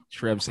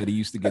Trev said he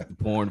used to get the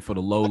porn for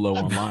the Lolo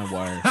on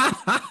LimeWire.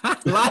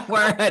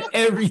 LimeWire had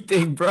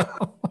everything, bro.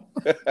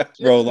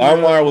 Bro,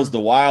 LimeWire was the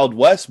Wild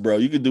West, bro.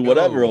 You could do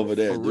whatever over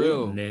there, for dude.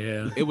 real.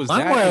 Yeah. It was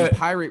LimeWire, that and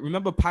Pirate.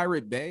 Remember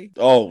Pirate Bay?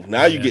 Oh,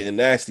 now you're Yeah. getting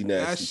nasty.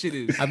 That shit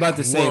is. I'm about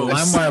to say gross.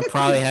 LimeWire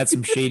probably had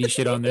some shady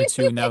shit on there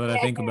too. Now that I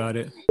think about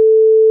it.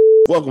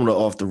 Welcome to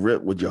Off the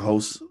Rip with your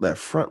hosts that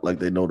front like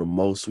they know the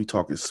most. We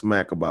talking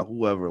smack about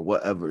whoever and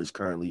whatever is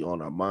currently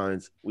on our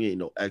minds. We ain't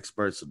no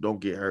experts, so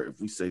don't get hurt if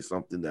we say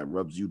something that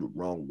rubs you the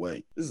wrong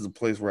way. This is a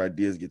place where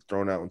ideas get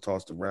thrown out and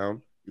tossed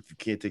around. If you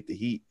can't take the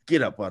heat,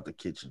 get up out the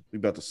kitchen. We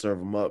about to serve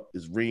them up.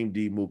 It's Reem,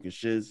 D, Mook, and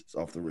Shiz. It's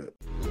Off the Rip.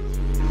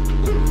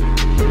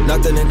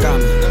 Nothing in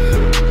common.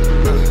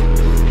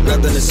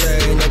 Nothing to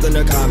say, nothing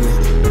to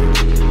comment.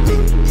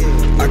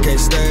 I can't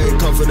stay,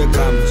 come for the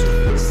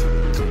comments.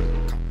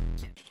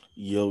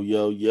 Yo,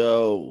 yo,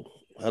 yo.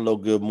 Hello,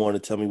 good morning.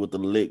 Tell me what the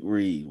lick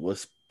read.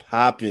 What's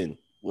popping?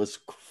 What's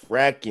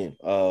cracking?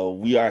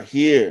 We are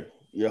here.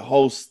 Your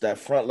hosts that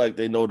front like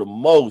they know the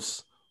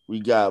most. We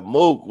got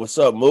Mook. What's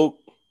up, Mook?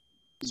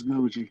 What's good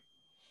with you?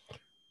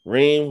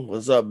 Reem,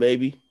 what's up,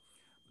 baby?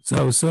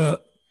 What's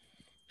up?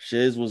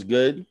 Shiz, was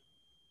good?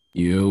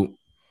 You.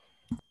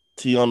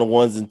 T on the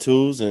ones and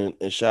twos, and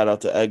shout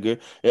out to Edgar.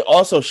 And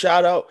also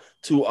shout out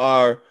to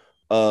our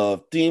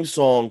theme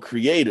song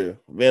creator,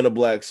 Vanna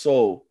Black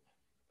Soul.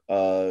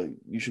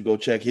 You should go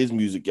check his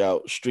music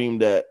out. Stream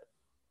that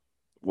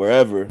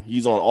wherever.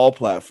 He's on all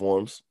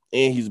platforms,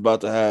 and he's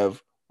about to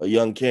have a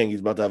young king. He's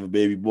about to have a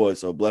baby boy.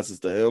 So blessings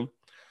to him,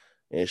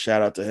 and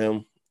shout out to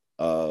him.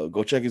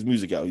 Go check his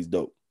music out. He's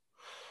dope.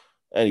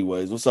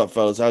 Anyways, what's up,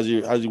 fellas? How's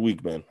your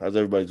week been? How's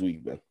everybody's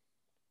week been?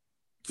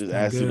 Just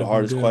ask you the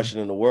hardest question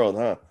in the world,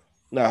 huh?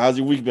 Now, how's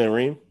your week been,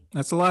 Reem?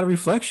 That's a lot of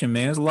reflection,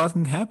 man. There's a lot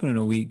can happen in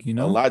a week, you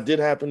know. A lot did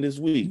happen this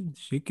week.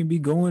 Shit can be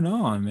going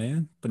on,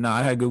 man. But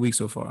I had a good week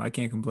so far. I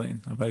can't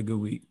complain. I've had a good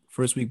week.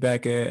 First week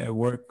back at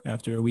work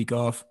after a week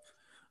off,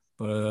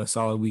 but a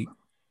solid week.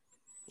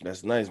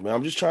 That's nice, man.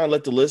 I'm just trying to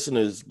let the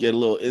listeners get a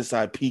little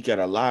inside peek at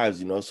our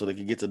lives, you know, so they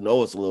can get to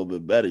know us a little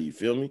bit better. You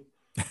feel me?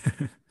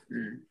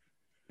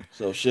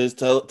 So, Shiz,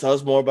 tell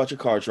us more about your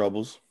car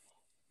troubles.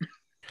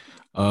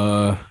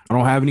 I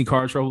don't have any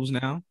car troubles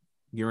now.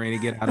 Getting ready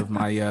to get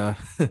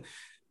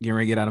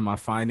out of my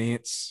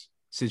finance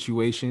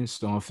situation.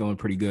 So I'm feeling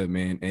pretty good,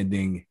 man.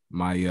 Ending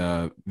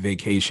my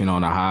vacation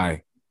on a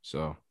high.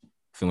 So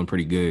feeling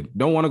pretty good.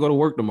 Don't want to go to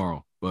work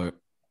tomorrow, but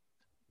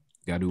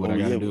gotta do what I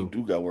gotta do. We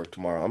do got work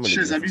tomorrow.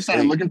 Shiz, have you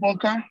started looking for a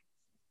car?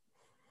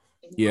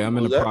 Yeah, I'm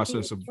in the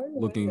process of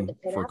looking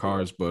for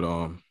cars, but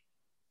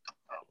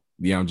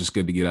yeah, I'm just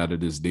good to get out of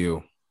this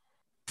deal.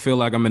 Feel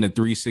like I'm in a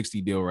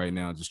 360 deal right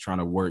now, just trying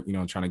to work,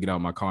 trying to get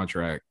out my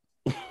contract.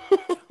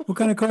 What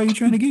kind of car are you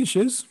trying to get,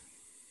 Shiz?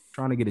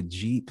 Trying to get a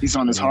Jeep. He's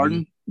on his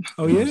Harden.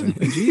 Oh, yeah?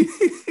 A Jeep?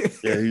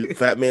 Yeah, he's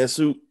fat man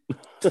suit.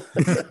 It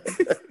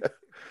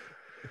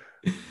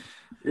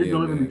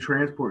don't even be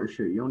transporting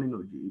shit. You don't need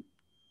no Jeep.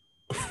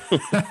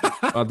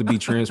 About to be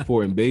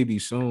transporting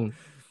babies soon.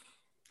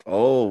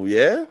 Oh,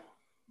 yeah?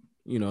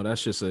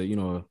 That's just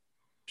a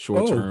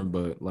short term,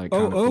 but like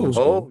kind of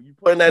Oh, you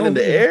putting that in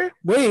the air?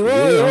 Wait.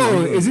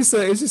 Is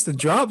this a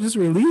drop? This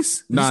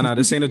release? Nah,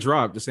 this ain't a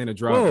drop. This ain't a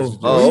drop.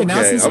 Okay.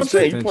 I'm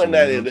saying you putting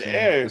that in the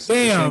air.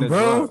 Damn, bro.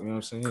 Drop, you know what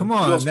I'm saying? Come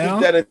on now.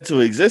 Speak that into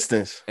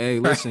existence. Hey,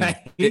 listen.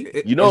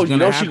 You know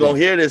she gonna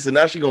hear this, and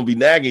now she gonna be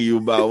nagging you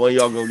about when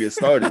y'all gonna get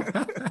started.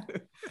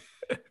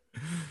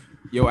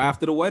 Yo,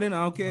 after the wedding,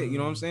 I don't care. You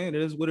know what I'm saying?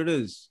 It is what it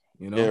is.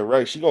 Yeah,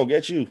 right. She gonna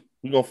get you.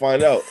 We gonna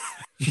find out.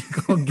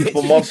 Gonna get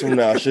couple months from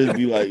now, she'll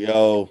be like,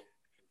 yo.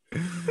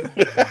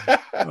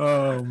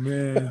 Oh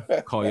man.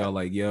 Call y'all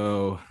like,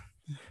 yo.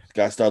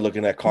 Gotta start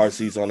looking at car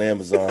seats on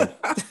Amazon.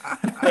 All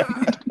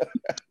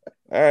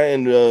right,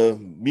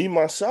 and me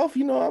myself,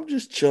 I'm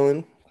just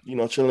chilling.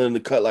 Chilling in the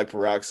cut like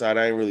peroxide.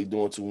 I ain't really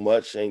doing too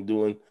much. Ain't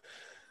doing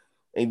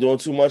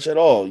too much at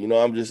all.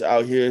 I'm just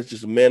out here,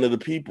 just a man of the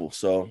people.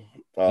 So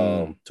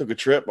took a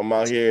trip. I'm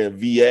out here in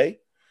VA,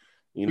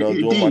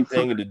 doing my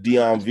thing in the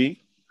DMV.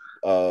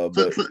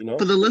 But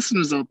for the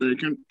listeners out there,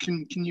 can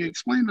you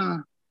explain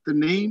the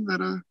name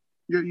that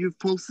you've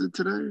posted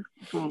today?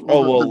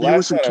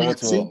 Last night I went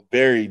to a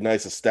very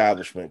nice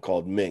establishment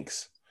called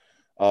Minx.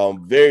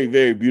 Very,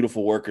 very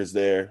beautiful workers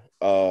there.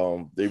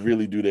 They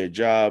really do their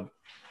job.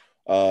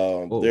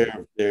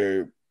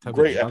 They're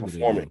great at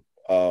performing.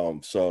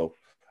 So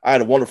I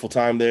had a wonderful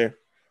time there.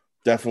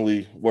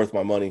 Definitely worth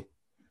my money.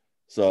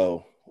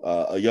 So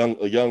a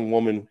young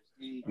woman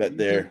met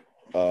there.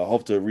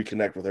 Hope to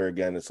reconnect with her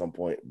again at some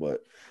point,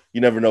 but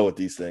you never know with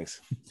these things.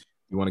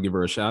 You want to give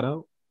her a shout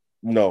out?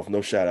 No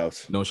shout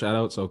outs. No shout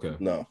outs? Okay.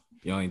 No.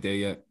 Y'all ain't there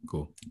yet?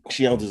 Cool.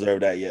 She don't deserve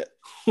that yet.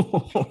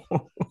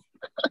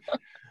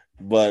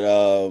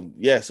 But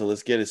yeah, so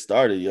let's get it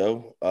started,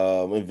 yo.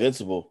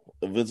 Invincible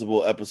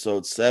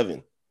episode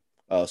 7.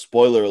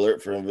 Spoiler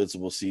alert for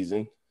Invincible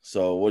season.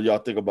 So what do y'all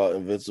think about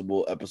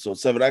Invincible episode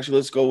 7? Actually,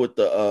 let's go with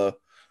the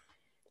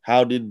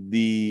how did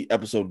the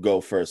episode go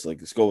first? Like,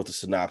 let's go with the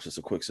synopsis,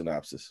 a quick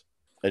synopsis.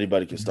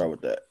 Anybody can start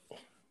with that.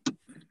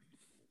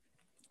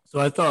 So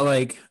I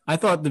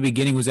thought the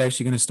beginning was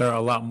actually going to start a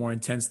lot more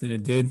intense than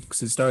it did,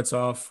 because it starts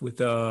off with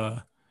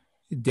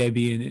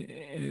Debbie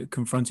and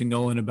confronting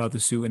Nolan about the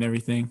suit and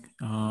everything.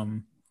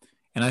 And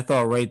I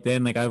thought right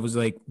then, like, I was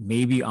like,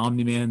 maybe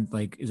Omni-Man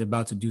like is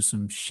about to do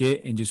some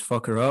shit and just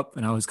fuck her up,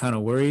 and I was kind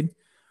of worried.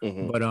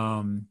 But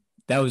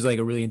that was like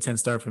a really intense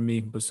start for me.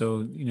 But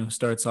so,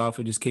 starts off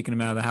with just kicking him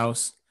out of the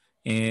house,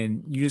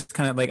 and you just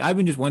kind of like, I've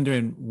been just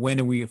wondering, when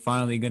are we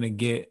finally gonna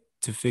get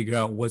to figure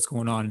out what's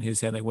going on in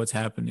his head? Like, what's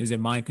happened? Is it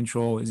mind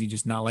control? Is he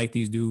just not like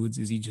these dudes?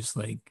 Is he just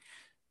like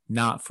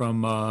not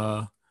from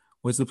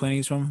what's the planet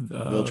he's from?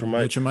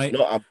 Viltrumite?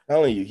 No, I'm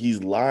telling you,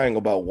 he's lying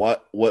about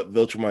what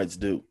Viltrumites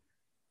do.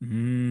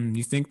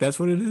 You think that's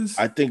what it is?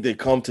 I think they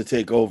come to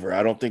take over.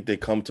 I don't think they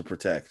come to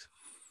protect.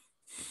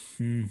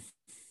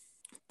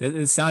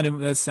 That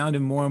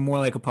sounded more and more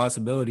like a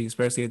possibility,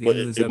 especially at the end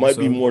of this episode. It might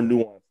be more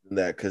nuanced than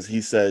that, because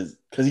he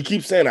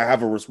keeps saying I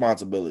have a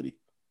responsibility,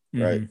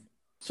 right?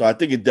 So I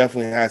think it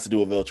definitely has to do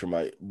with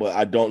Viltrumite, but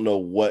I don't know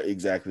what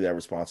exactly that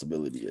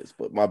responsibility is.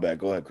 But my bad.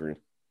 Go ahead, Kareem.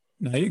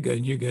 No, you're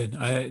good. You're good.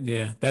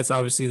 That's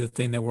obviously the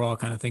thing that we're all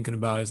kind of thinking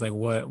about, is like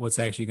what's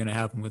actually going to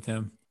happen with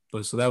him.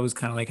 But so that was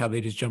kind of like how they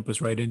just jump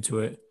us right into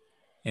it.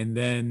 And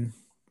then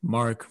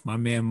Mark, my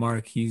man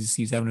Mark, he's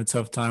having a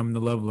tough time in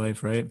the love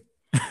life, right?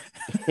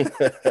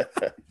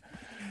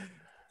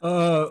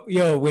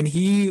 When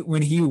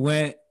he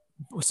went,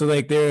 so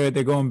like they're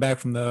going back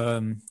from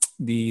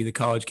the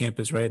college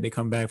campus, right? They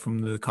come back from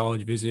the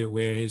college visit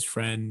where his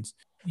friend,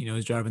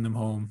 is driving them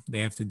home. They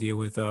have to deal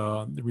with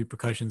the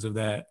repercussions of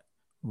that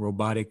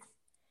robotic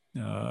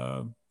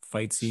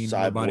fight scene,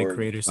 robotic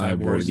creator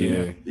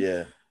cyborg.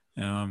 Yeah.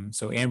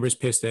 So Amber's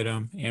pissed at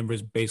him.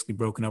 Amber's basically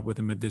broken up with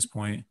him at this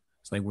point.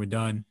 It's like, we're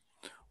done.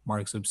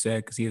 Mark's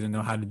upset because he doesn't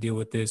know how to deal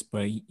with this,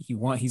 but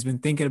he's been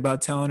thinking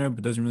about telling her,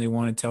 but doesn't really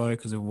want to tell her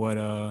because of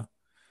what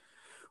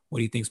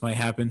he thinks might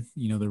happen,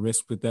 the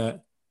risk with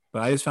that.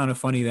 But I just found it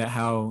funny that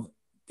how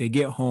they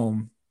get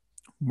home,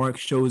 Mark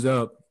shows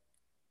up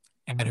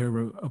at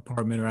her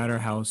apartment or at her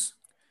house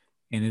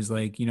and is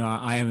like,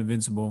 I am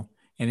invincible,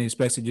 and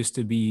expects it just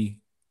to be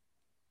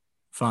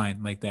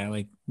fine like that,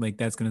 like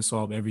that's gonna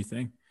solve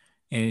everything.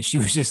 And she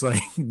was just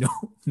like, no,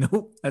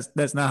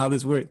 that's not how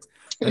this works.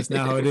 That's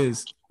not how it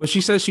is. But she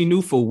said she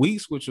knew for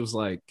weeks, which was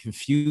like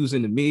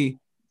confusing to me,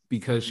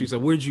 because she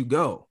said, "Where'd you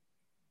go?"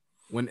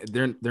 When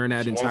they're in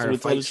that entire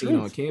fight scene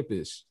on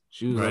campus.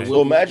 She was like,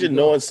 so imagine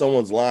knowing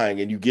someone's lying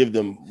and you give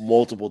them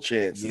multiple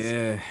chances.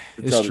 Yeah,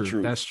 it's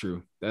true.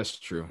 That's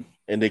true.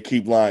 And they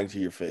keep lying to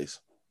your face.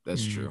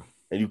 That's true.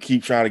 And you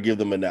keep trying to give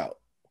them an out.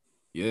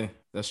 Yeah,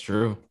 that's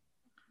true.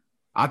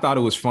 I thought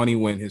it was funny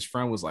when his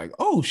friend was like,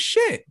 "Oh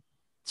shit,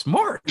 it's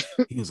Mark."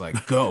 He was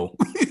like, "Go."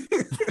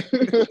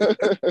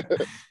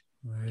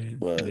 Right.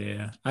 But,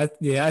 I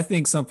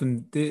think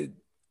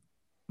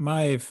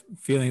my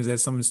feeling is that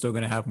something's still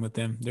going to happen with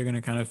them. They're going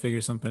to kind of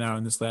figure something out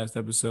in this last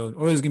episode,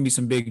 or there's going to be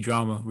some big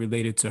drama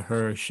related to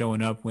her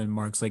showing up when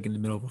Mark's like in the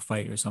middle of a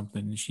fight or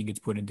something and she gets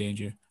put in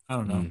danger. I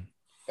don't know.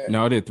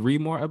 Now, are there 3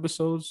 more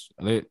episodes?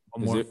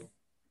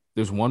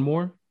 There's one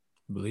more?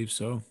 I believe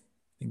so. I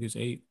think there's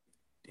 8.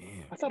 Damn.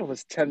 I thought it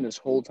was 10 this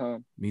whole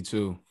time. Me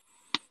too.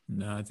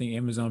 No, I think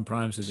Amazon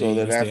Prime says 8. So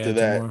then after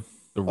that,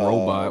 the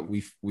robot,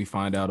 we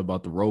find out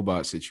about the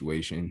robot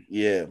situation.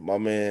 Yeah, my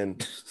man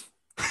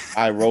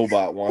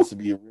iRobot wants to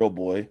be a real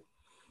boy.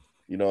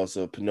 It's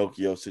a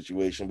Pinocchio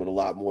situation, but a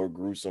lot more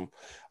gruesome.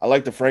 I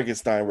like the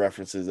Frankenstein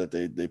references that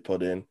they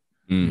put in.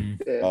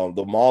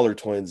 The Mahler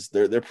twins,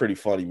 they're pretty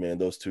funny, man.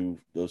 Those two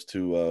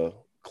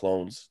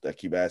clones that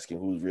keep asking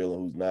who's real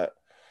and who's not.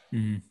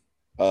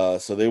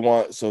 So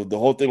the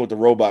whole thing with the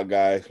robot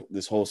guy,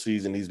 this whole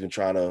season, he's been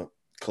trying to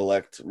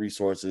collect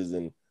resources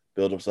and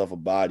build himself a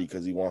body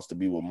because he wants to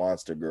be with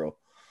Monster Girl,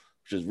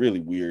 which is really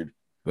weird.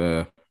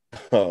 Yeah.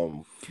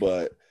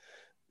 But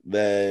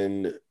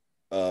then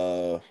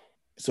so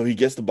he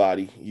gets the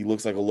body. He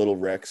looks like a little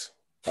Rex.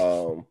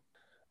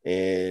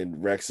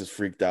 And Rex is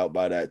freaked out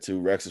by that too.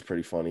 Rex is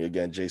pretty funny.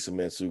 Again, Jason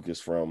Mantzoukas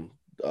from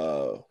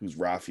who's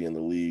Rafi in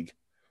the League.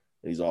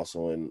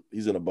 And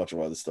he's in a bunch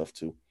of other stuff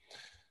too.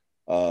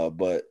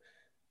 But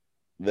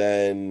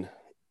then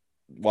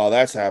while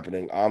that's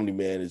happening,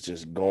 Omni-Man is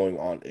just going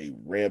on a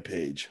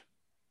rampage.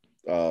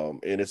 And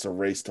it's a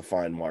race to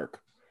find Mark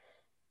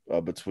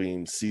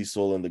between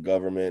Cecil and the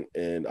government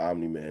and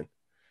Omni-Man.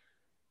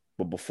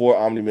 But before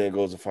Omni-Man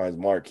goes and finds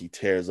Mark, he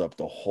tears up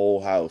the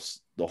whole house,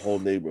 the whole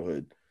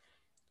neighborhood.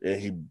 And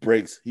he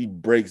breaks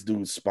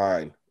dude's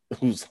spine.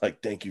 Who's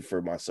like, "Thank you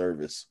for my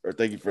service," or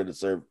 "Thank you for the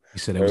service." He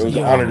said it was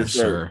an honor to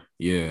serve.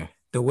 Yeah.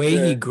 The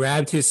way he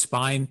grabbed his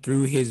spine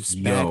through his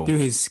back, through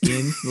his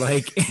skin,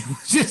 like it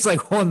was just like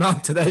holding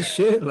on to that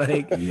shit.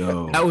 Like,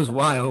 that was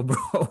wild,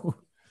 bro.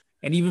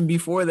 And even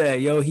before that,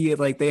 he had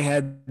they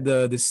had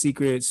the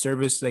Secret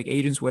Service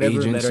agents, whatever,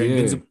 that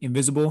are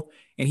invisible,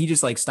 and he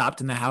just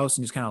stopped in the house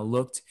and just kind of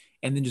looked,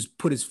 and then just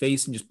put his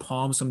face and just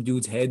palmed some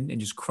dude's head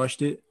and just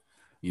crushed it.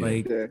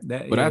 Yeah.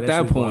 But at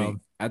that point,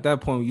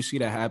 when you see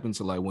that happen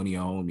to one of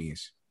your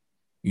homies,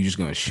 you just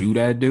gonna shoot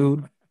that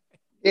dude?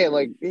 Yeah,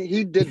 like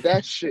he did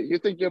that shit. You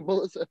think your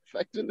bullets are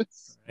affecting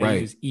this?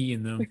 Right. He's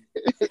eating them.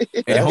 And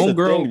That's the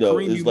homegirl, thing, though,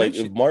 Kareem, is you like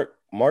if mentioned.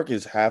 Mark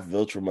is half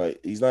Viltrumite,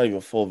 he's not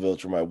even full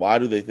Viltrumite. Why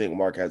do they think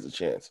Mark has a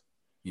chance?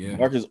 Yeah.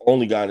 Mark has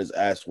only gotten his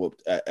ass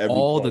whooped at every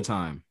all point, the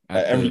time.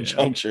 at every the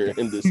juncture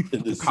in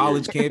this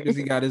college series. campus,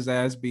 he got his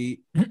ass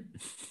beat.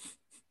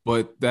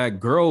 But that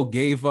girl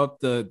gave up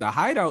the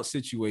hideout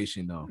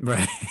situation, though.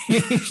 Right.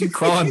 She's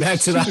crawling back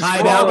to the She's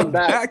hideout. crawling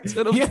Back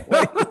to the Yeah.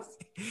 place.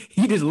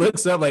 He just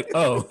looks up like,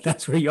 oh,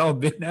 that's where y'all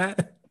been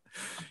at.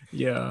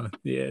 Yeah,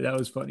 that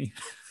was funny.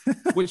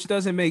 Which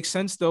doesn't make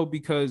sense though,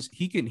 because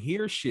he can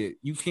hear shit.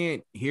 You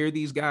can't hear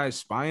these guys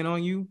spying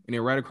on you and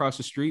they're right across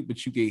the street,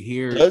 but you can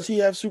hear. Does he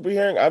have super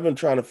hearing? I've been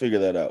trying to figure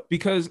that out.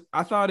 Because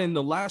I thought in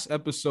the last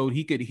episode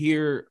he could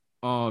hear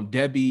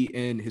Debbie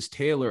and his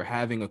tailor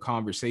having a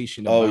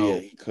conversation about. Oh yeah,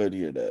 he could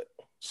hear that.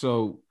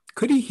 So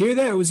could he hear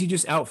that, or was he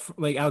just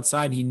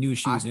outside? He knew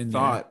she was in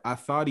there. I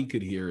thought he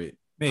could hear it.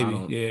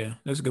 Maybe, yeah,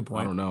 that's a good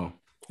point. I don't know.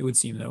 It would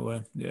seem that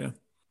way, yeah.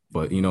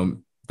 But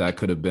that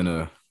could have been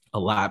a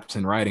lapse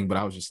in writing. But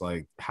I was just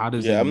like, how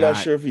does? Yeah, I'm not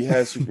sure if he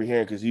has super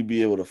hearing because he'd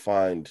be able to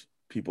find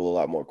people a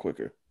lot more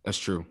quicker. That's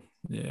true.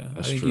 Yeah,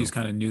 that's I think true. he just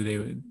kind of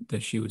knew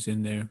that she was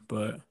in there.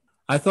 But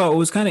I thought it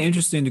was kind of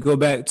interesting to go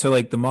back to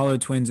like the Mahler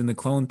twins and the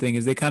clone thing,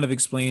 is they kind of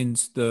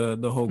explains the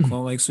whole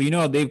clone. Like, so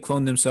they've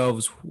cloned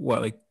themselves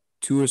like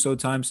 2 or so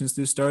times since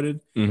this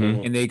started,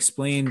 and they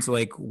explained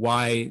like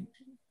why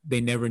they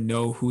never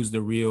know who's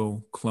the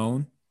real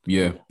clone.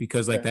 Yeah,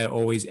 because like that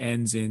always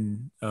ends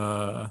in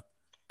kind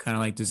of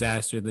like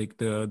disaster. Like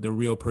the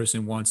real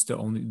person wants to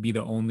only be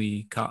the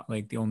only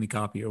the only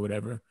copy or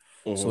whatever.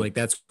 So like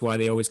that's why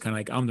they always kind of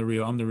like, I'm the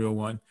real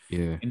one.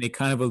 Yeah, and they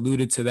kind of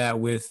alluded to that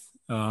with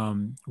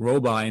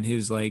Robot and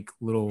his like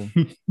little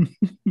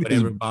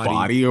whatever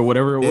body or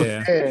whatever it was.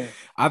 Yeah.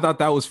 I thought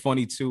that was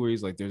funny too, where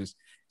he's like, there's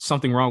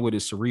something wrong with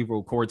his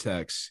cerebral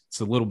cortex.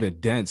 It's a little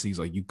bit dense. He's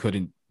like, you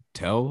couldn't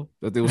tell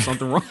that there was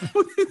something wrong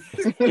with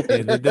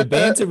it. Yeah, the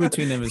banter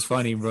between them is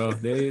funny, bro.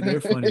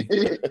 They're funny.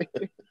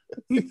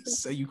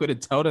 So you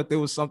couldn't tell that there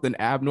was something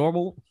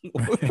abnormal.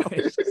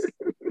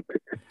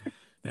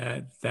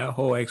 that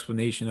whole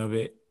explanation of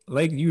it,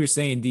 like you were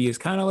saying, D, is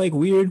kind of like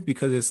weird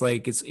because it's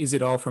like, is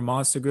it all for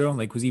Monster Girl?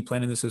 Like, was he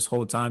planning this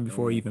whole time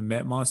before he even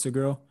met Monster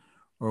Girl,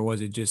 or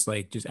was it just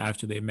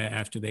after they met,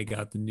 after they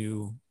got the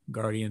new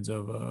Guardians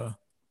of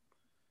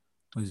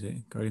what is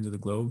it? Guardians of the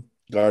Globe.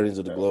 Guardians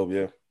of the Globe,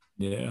 yeah.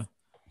 Yeah.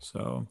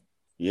 So.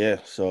 Yeah.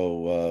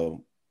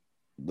 So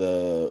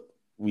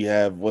we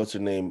have what's her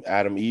name,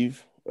 Adam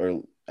Eve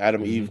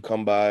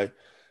come by,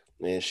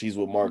 and she's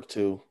with Mark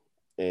too,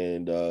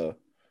 and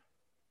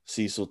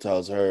Cecil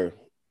tells her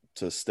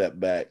to step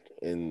back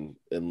and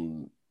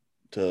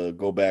to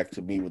go back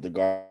to meet with the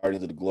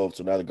Guardians of the Globe.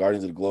 So now the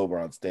Guardians of the Globe are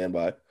on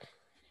standby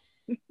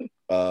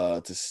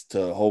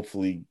to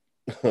hopefully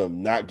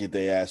not get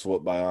their ass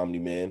whooped by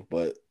Omni-Man,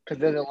 but because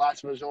they're the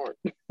last resort.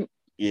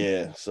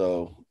 Yeah,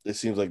 so it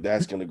seems like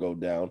that's going to go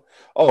down.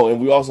 Oh, and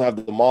we also have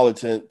the Mahler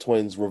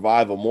twins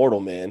revive Immortal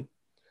Man.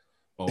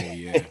 Oh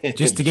yeah,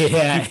 just to get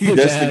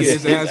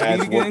his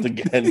ass whooped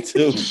again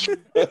too.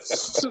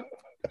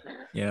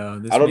 Yeah,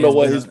 I don't know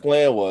what his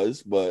plan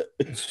was, but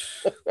and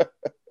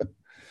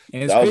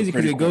it's crazy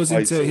because it goes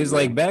into his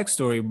like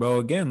backstory, bro.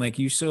 Again, like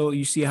you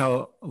see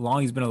how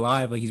long he's been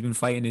alive. Like he's been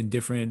fighting in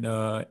different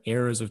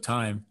eras of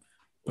time,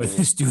 but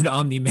this dude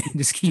Omni-Man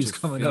just keeps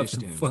coming up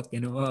and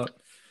fucking him up.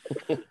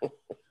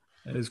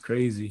 That is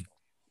crazy.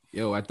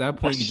 Yo, at that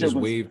point, you just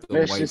waved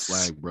the white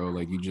flag, bro.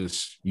 Like you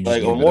just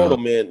like Immortal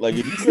Man. Like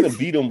if you're gonna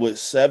beat him with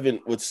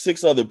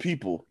 6 other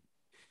people,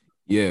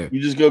 yeah,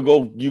 you just go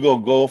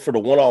for the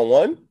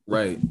 1-on-1.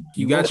 Right.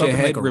 You got your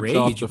head ripped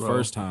off the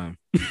first time.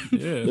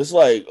 Yeah. It's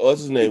like, what's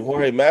his name?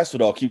 Jorge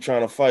Masvidal keep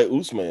trying to fight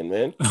Usman,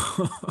 man.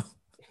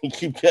 He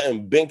keep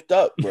getting binked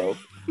up, bro.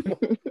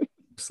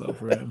 Slow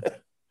for him.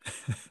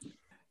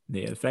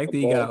 Yeah, the fact that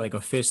he got like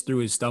a fist through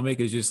his stomach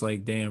is just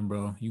like, damn,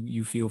 bro.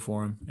 You feel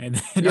for him, and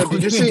then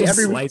did you see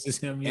slices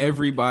him?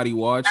 Everybody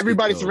watched.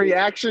 Everybody's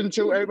reaction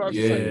to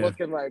everybody's just like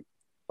looking like,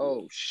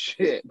 oh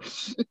shit.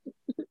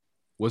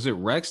 Was it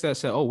Rex that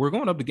said, "Oh, we're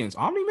going up against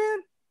Omni-Man"?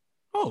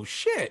 Oh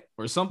shit,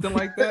 or something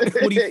like that?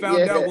 When he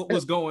found out what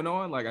was going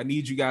on, like I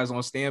need you guys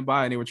on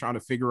standby, and they were trying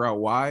to figure out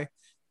why.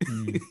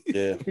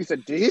 Yeah, he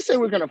said, "Did he say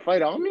we're gonna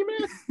fight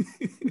Omni-Man?"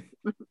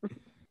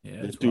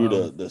 Yeah, they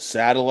threw the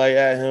satellite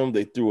at him.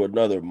 They threw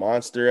another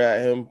monster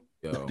at him.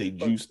 Yo. They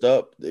juiced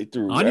up. They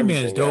threw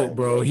Omni-Man's dope,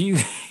 bro.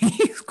 He's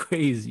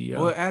crazy.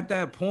 Yo. Well, at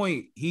that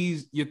point,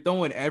 you're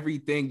throwing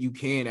everything you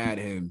can at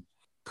him.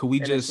 Could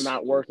we it's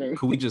not working?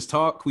 Could we just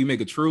talk? Could we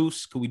make a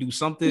truce? Could we do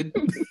something?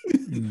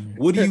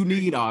 What do you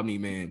need,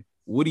 Omni-Man?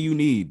 What do you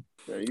need?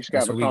 Yeah, you just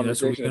got a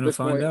conversation. That's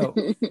what we're gonna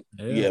find out.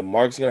 Yeah,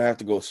 Mark's gonna have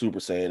to go Super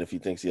Saiyan if he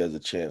thinks he has a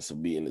chance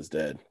of beating his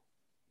dad.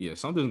 Yeah,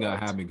 something's gotta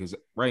happen because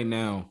right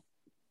now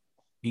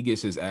he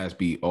gets his ass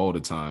beat all the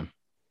time.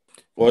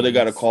 Or they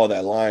got to call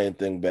that lion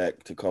thing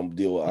back to come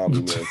deal with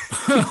Omni-Man.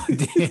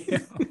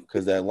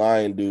 Because that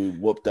lion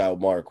dude whooped out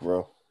Mark,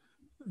 bro.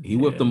 He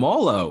whipped them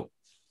all out.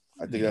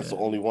 I think that's the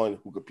only one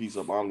who could piece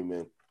up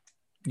Omni-Man.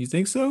 You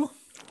think so?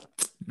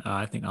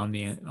 I think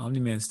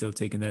Omni-Man's still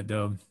taking that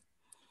dub.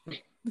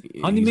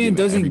 Yeah, Omni-Man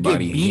doesn't get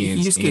beat. He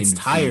hands just gets and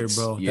tired, feet.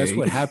 bro. Yeah. That's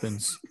what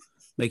happens.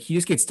 Like he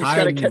just gets He's tired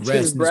gotta and catch his rests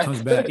and just breath.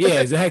 comes back.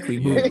 Yeah, exactly.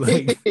 Move.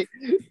 Like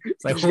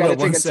it's like Just hold gotta up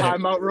one take a sec.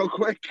 timeout real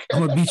quick.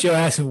 I'm gonna beat your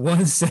ass in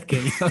 1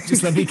 second. You know,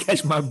 just let me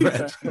catch my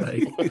breath.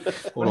 Like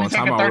Hold Let me on, take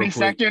time a out 30 real quick.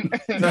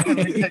 second. Let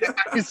me take a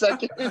 30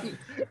 second,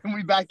 and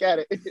we back at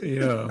it.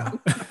 yeah.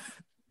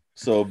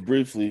 So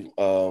briefly,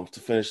 to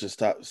finish this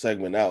top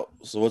segment out.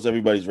 So what's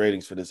everybody's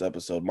ratings for this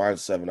episode?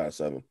 Mine's 7 out of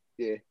 7.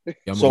 Yeah. Yeah,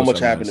 I'm So gonna much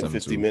 7 out of happened in 7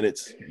 50 too.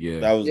 minutes. Yeah.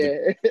 That was, Yeah.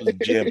 it was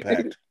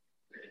jam-packed.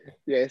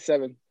 Yeah,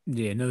 7.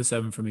 Yeah, another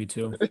 7 for me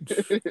too.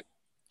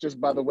 Just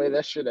by the way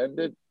that shit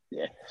ended.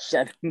 Yeah,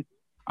 7.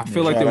 I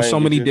feel like there were Try so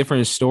and many get your-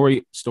 different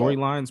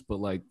storylines, but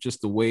like just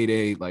the way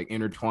they like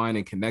intertwined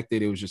and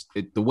connected, it was just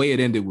the way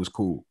it ended was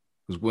cool.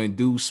 Because when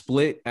dude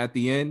split at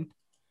the end,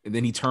 and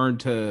then he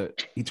turned to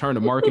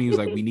Mark and he was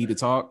like, "We need to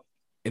talk,"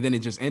 and then it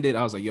just ended.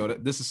 I was like, "Yo,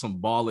 this is some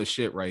baller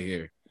shit right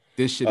here.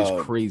 This shit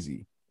is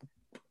crazy."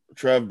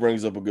 Trev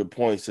brings up a good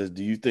point. Says,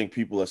 "Do you think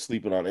people are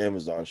sleeping on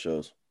Amazon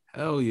shows?"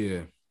 Hell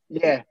yeah.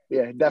 Yeah,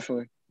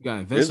 definitely. You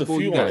got There's a Invincible.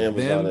 few You on got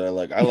Amazon them. that I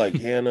like. I like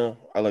Hannah.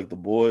 I like The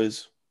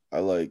Boys. I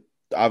like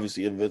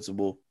obviously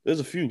Invincible. There's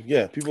a few.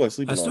 Yeah, people are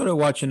sleeping I on it. started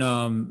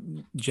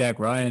watching Jack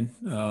Ryan,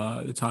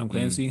 the Tom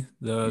Clancy,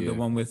 the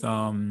one with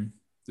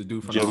The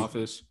dude from Jim. The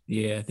Office.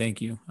 Yeah, thank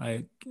you.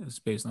 It's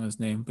based on his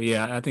name, but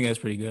yeah, I think that's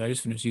pretty good. I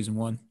just finished season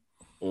 1.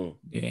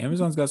 Yeah,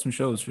 Amazon's got some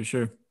shows for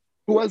sure.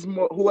 Who has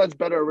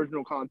better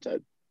original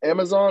content?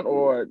 Amazon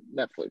or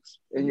Netflix,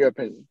 in your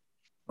opinion?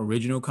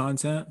 Original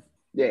content.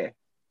 Yeah.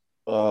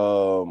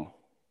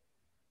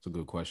 It's a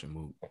good question,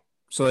 Mook.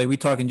 So like we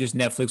talking just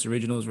Netflix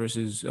originals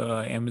versus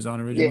Amazon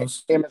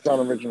originals? Yeah,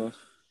 Amazon originals.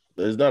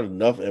 There's not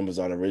enough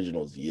Amazon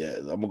originals yet.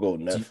 I'm gonna go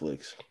with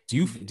Netflix. Do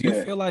you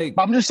feel like?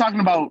 But I'm just talking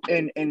about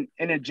in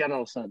a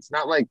general sense,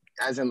 not like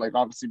as in like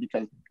obviously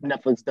because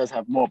Netflix does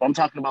have more. But I'm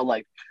talking about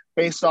like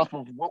based off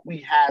of what we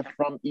have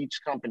from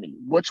each company.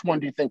 Which one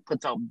do you think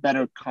puts out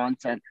better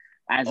content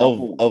as a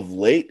whole? Of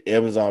late,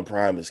 Amazon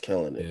Prime is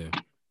killing it. Yeah.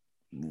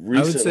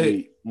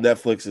 Recently,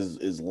 Netflix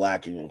is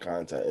lacking in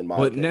content in my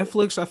opinion.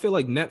 Netflix, I feel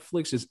like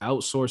Netflix is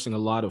outsourcing a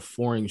lot of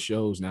foreign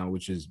shows now,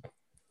 which is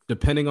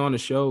depending on the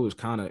show is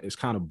kind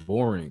of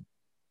boring,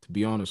 to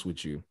be honest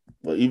with you.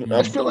 But even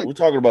I feel like we're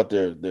talking about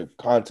their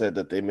content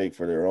that they make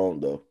for their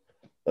own though.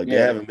 Like they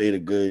haven't made a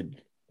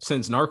good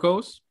since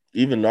Narcos.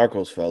 Even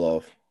Narcos fell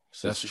off.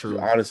 That's true.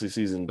 Honestly,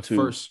 season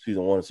 1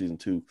 and season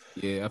 2.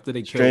 Yeah, after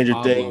they Stranger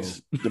killed Pablo.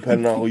 Things,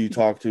 depending on who you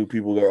talk to,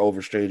 people are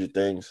over Stranger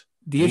Things.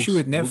 The issue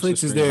with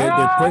Netflix is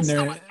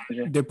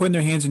they're putting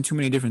their hands in too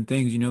many different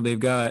things. You know,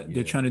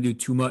 they're trying to do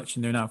too much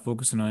and they're not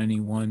focusing on any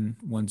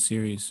one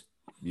series.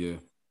 Yeah.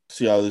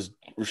 See how this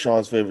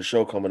Rashawn's favorite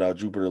show coming out,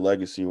 Jupiter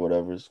Legacy or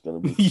whatever it's gonna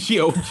be.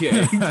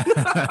 Okay.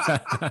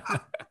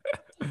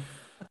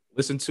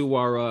 Listen to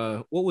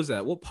our what was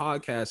that? What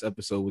podcast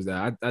episode was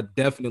that? I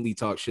definitely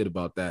talked shit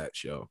about that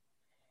show.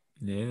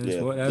 Yeah,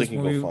 that's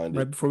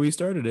right before we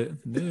started it.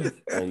 Yeah.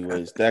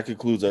 Anyways, that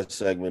concludes our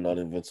segment on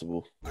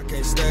Invincible. I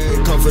can't stay,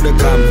 come for the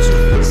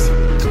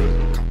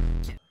comments.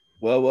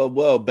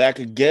 Well, back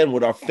again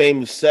with our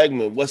famous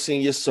segment. What's in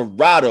your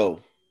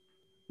Serato?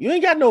 You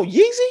ain't got no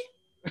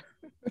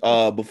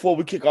Yeezy? Before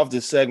we kick off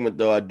this segment,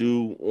 though, I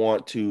do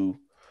want to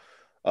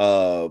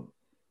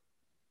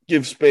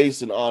give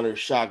space and honor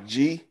Shock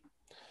G.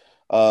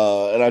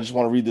 And I just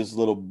want to read this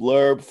little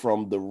blurb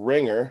from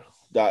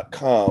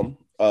TheRinger.com.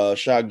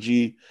 Shock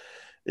G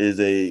is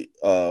a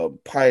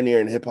pioneer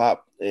in hip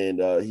hop,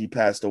 and he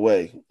passed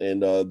away.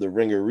 And The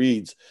Ringer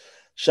reads,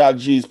 Shock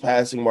G's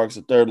passing marks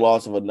the third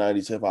loss of a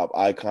 90s hip hop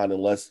icon in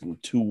less than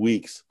 2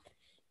 weeks,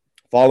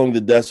 following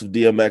the deaths of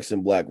DMX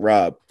and Black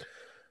Rob.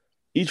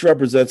 Each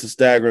represents a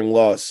staggering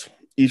loss.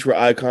 Each were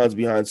icons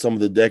behind some of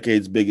the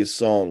decade's biggest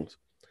songs.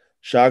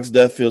 Shock's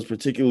death feels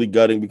particularly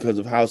gutting because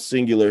of how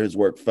singular his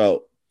work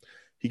felt.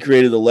 He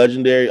created a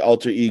legendary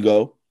alter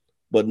ego,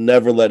 but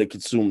never let it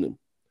consume him.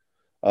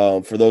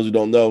 For those who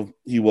don't know,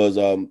 he was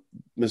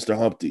Mr.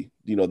 Humpty,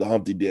 the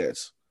Humpty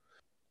Dance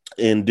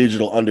in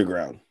Digital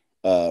Underground.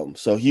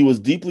 So he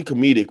was deeply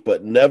comedic,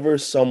 but never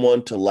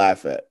someone to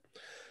laugh at.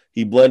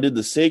 He blended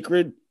the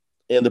sacred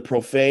and the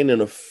profane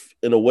in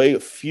a way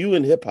few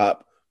in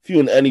hip-hop, few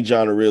in any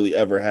genre really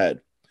ever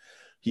had.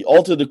 He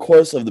altered the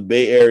course of the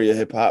Bay Area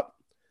hip-hop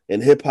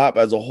and hip-hop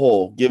as a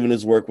whole, given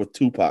his work with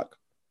Tupac.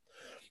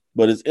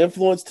 But his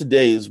influence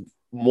today is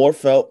more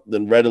felt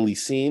than readily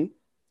seen.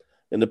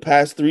 In the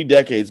past 3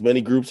 decades,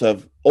 many groups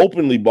have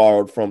openly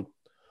borrowed from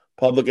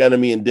Public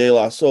Enemy and De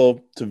La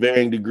Soul to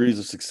varying degrees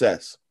of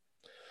success.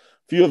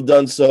 Few have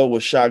done so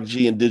with Shock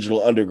G and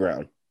Digital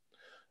Underground.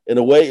 In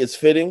a way, it's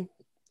fitting,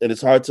 and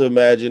it's hard to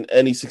imagine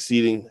any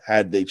succeeding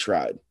had they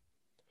tried.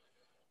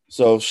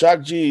 So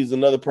Shock G is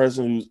another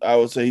person who's, I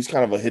would say, he's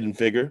kind of a hidden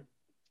figure,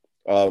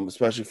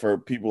 especially for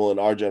people in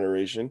our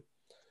generation.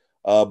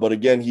 But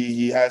again,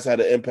 he has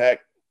had an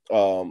impact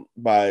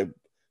by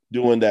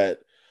doing that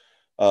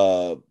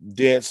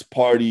dance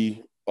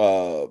party,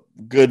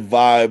 good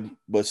vibe,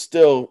 but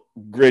still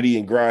gritty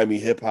and grimy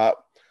hip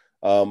hop.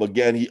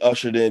 Again, he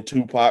ushered in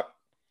Tupac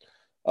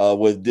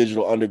with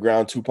Digital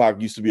Underground.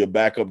 Tupac used to be a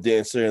backup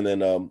dancer, and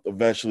then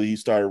eventually he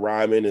started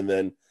rhyming, and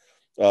then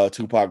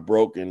Tupac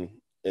broke, and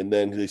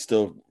then they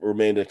still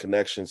remained in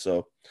connection.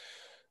 So,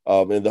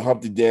 and the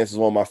Humpty Dance is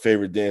one of my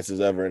favorite dances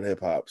ever in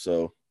hip hop.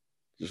 So,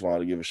 just wanted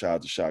to give a shout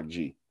out to Shock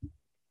G.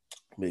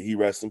 May he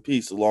rest in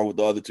peace, along with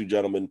the other two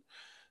gentlemen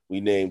we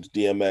named,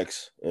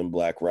 DMX and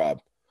Black Rob.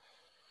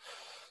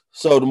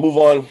 So to move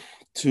on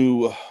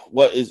to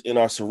what is in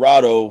our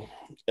Serato,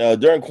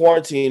 during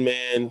quarantine,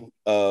 man,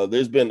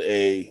 there's been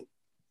a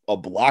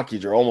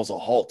blockage or almost a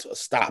halt, a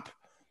stop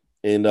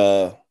in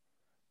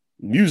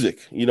music,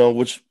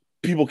 which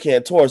people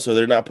can't tour, so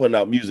they're not putting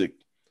out music.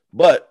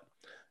 But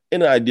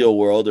in an ideal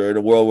world, or in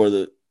a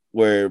world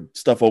where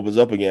stuff opens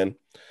up again,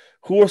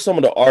 who are some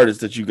of the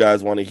artists that you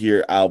guys want to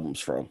hear albums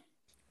from?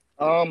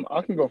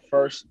 I can go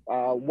first.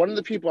 One of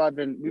the people I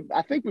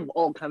think we've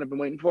all kind of been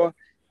waiting for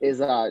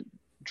is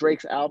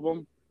Drake's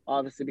album,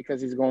 obviously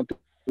because he's going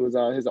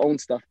through his own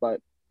stuff.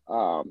 But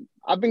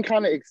I've been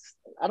kind of,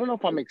 I don't know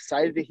if I'm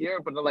excited to hear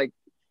it, but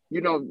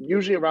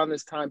usually around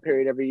this time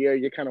period every year,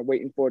 you're kind of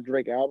waiting for a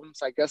Drake album.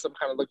 So I guess I'm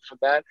kind of looking for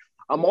that.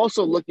 I'm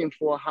also looking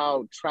for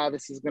how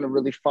Travis is going to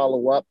really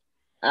follow up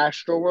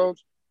Astroworld.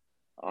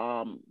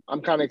 I'm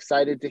kind of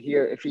excited to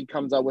hear if he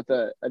comes out with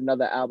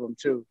another album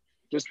too,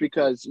 just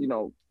because,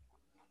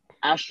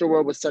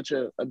 Astroworld was such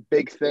a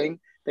big thing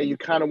that you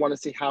kind of want to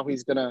see how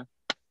he's going to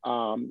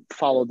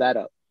follow that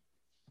up.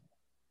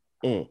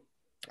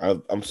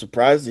 I'm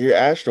surprised to hear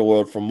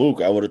Astroworld from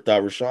Mook. I would have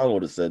thought Rashawn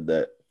would have said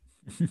that.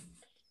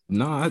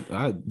 No,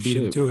 I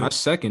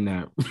second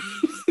that.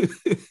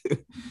 Is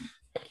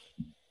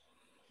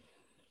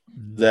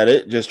that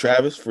it? Just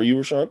Travis for you,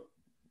 Rashawn?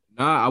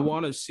 Nah, I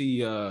want to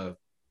see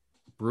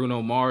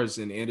Bruno Mars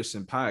and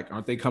Anderson .Paak.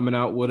 Aren't they coming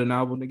out with an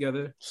album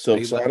together?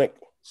 Silk Sonic.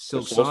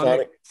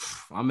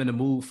 I'm in the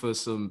mood for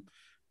some.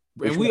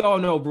 And we all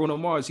know Bruno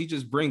Mars. He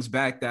just brings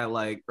back that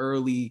like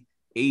early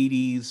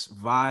 80s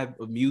vibe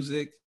of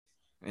music.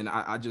 And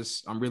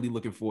I'm really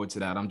looking forward to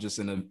that. I'm just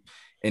in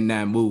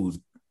that mood.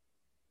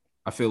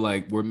 I feel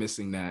like we're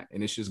missing that.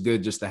 And it's just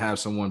good just to have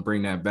someone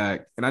bring that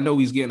back. And I know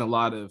he's getting a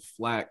lot of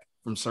flack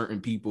from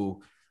certain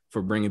people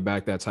for bringing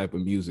back that type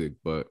of music,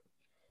 but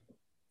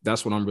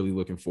that's what I'm really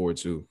looking forward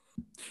to.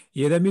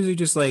 Yeah, that music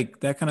just like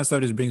that kind of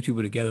stuff just brings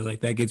people together.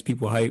 Like that gets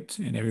people hyped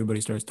and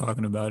everybody starts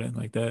talking about it.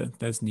 Like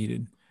that's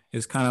needed.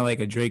 It's kind of like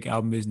a Drake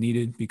album is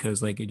needed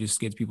because like it just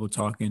gets people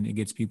talking. It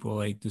gets people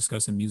like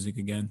discussing music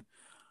again.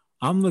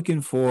 I'm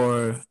looking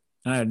for,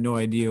 I have no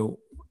idea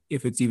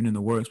if it's even in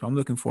the works, but I'm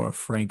looking for a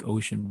Frank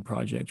Ocean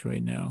project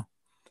right now.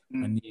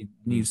 I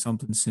need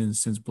something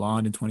since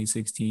Blonde in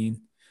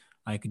 2016.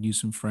 I could use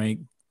some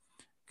Frank.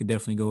 Could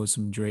definitely go with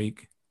some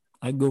Drake.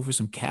 I'd go for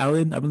some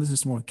Khaled. I've been listening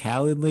to more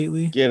Khaled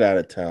lately. Get out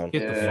of town.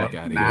 Get the fuck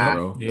out of here,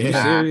 bro. Yeah. You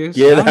serious?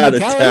 Get out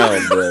of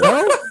town,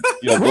 bro.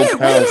 Yo, go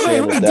pound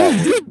sand with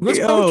that. Let's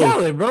go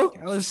Khaled, bro.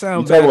 Khaled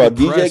sound you talking about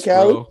DJ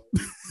Khaled? Bro.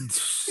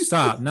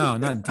 Stop. No,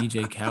 not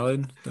DJ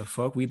Khaled. The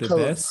fuck? We the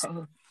best?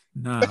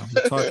 Nah,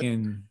 we're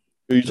talking...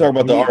 Are you talking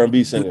about the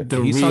R&B singer?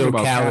 The He's real talking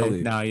about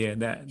Khaled. No, yeah,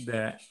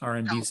 that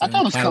R&B singer. I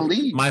thought it was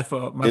Khalid. My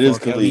fault. It is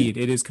Khalid.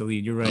 It is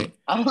Khalid. You're right.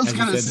 I was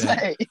going to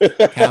say.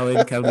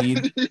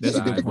 Khalid. That's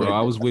a good point. Bro, I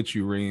was with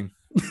you, Reem.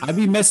 I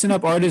be messing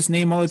up artists'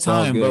 name all the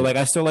time, good. but like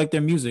I still like their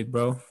music,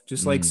 bro.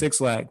 Just like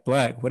Six Lack,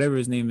 Black, whatever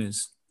his name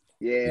is.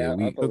 Yeah.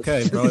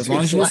 Okay, bro. As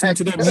long as you listen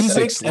to their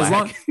music,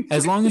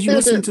 as long as you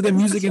listen to their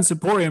music and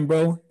support him,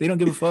 bro, they don't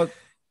give a fuck.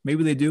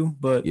 Maybe they do,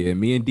 but yeah,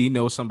 me and D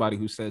know somebody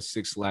who says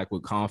 6 Lack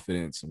with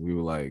confidence, and we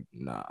were like,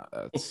 nah,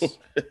 that's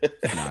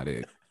not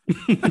it.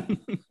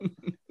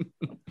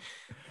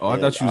 I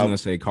thought you was gonna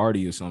say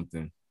Cardi or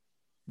something.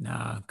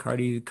 Nah,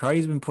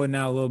 Cardi's been putting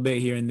out a little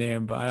bit here and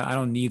there, but I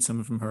don't need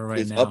something from her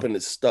right now. It's up and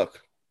it's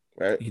stuck,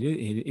 right?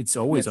 It's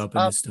always up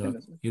and it's stuck.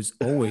 It's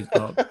always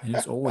up and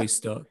it's always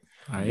stuck.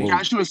 All right. Can I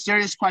ask you a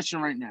serious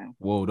question right now?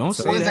 Whoa, don't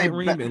say that,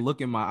 Reem, and look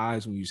in my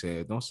eyes when you say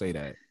it. Don't say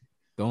that.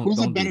 Who's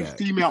a better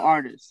female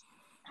artist?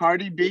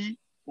 Cardi B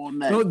or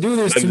Meg? Don't do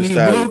this to me,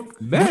 Luke.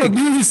 Don't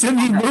do this to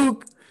me,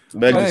 Luke.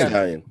 Meg Thee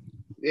Stallion.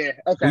 Yeah,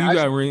 okay. Who you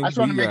got, Reem? I just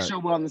want to make sure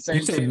we're on the same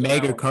page. You said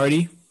Meg or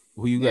Cardi?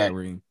 Who you got,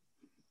 Reem?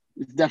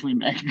 It's definitely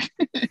Meg.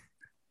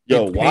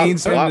 Yo, WAP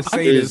is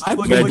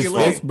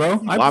both, bro.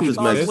 WAP is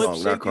Meg's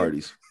song, not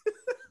Cardi's.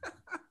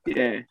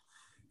 Yeah.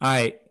 All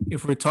right.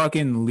 If we're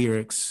talking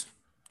lyrics,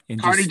 and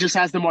Cardi just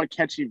has the more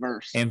catchy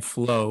verse and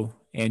flow,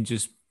 and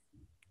just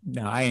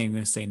no, I ain't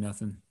gonna say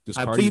nothing. Does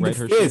Cardi write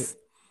her shit?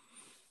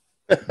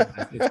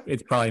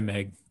 It's probably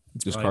Meg.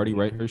 Does Cardi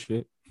write her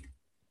shit?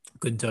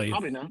 Couldn't tell you.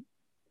 Probably not.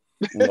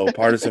 No,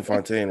 Partisan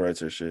Fontaine writes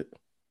her shit.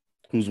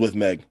 Who's with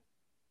Meg?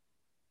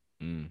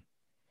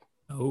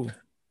 Oh.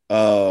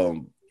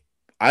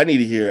 I need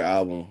to hear an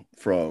album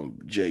from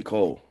J.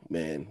 Cole,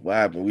 man. What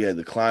happened? We had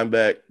the Climb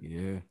Back.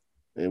 Yeah.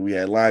 And we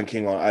had Lion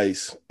King on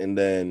Ice. And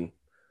then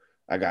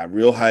I got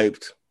real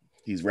hyped.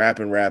 He's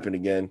rapping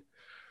again.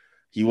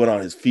 He went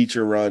on his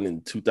feature run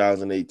in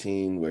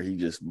 2018 where he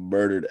just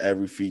murdered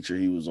every feature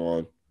he was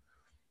on.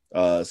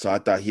 So I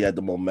thought he had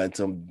the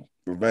momentum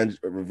Revenge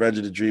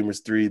of the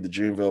Dreamers 3, the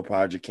Dreamville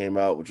Project came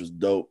out, which was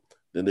dope.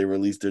 Then they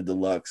released their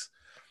deluxe.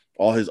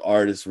 All his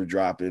artists were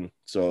dropping.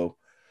 So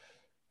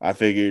I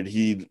figured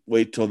he'd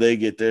wait till they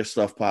get their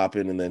stuff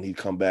popping and then he'd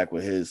come back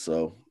with his.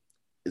 So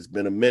it's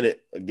been a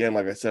minute. Again,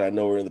 like I said, I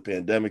know we're in the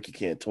pandemic. You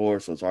can't tour,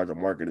 so it's hard to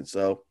market and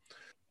sell.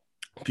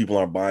 People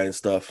aren't buying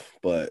stuff,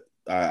 but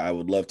I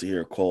would love to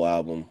hear a Cole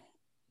album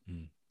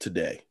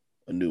today,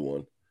 a new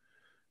one.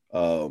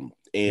 And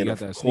he got of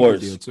that course,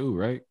 sneaker deal too,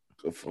 right?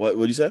 What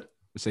you say?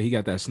 So he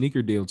got that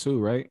sneaker deal too,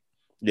 right?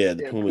 Yeah,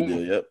 the Puma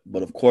deal. Yep.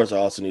 But of course, I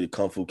also need a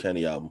Kung Fu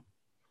Kenny album.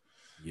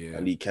 Yeah,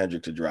 I need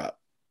Kendrick to drop.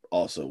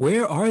 Also,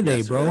 Where are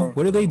they, bro?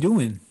 What are they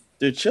doing?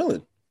 They're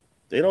chilling.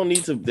 They don't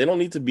need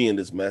to be in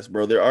this mess,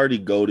 bro. They're already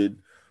goated.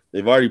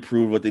 They've already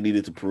proved what they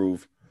needed to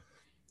prove.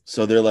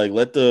 So they're like,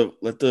 let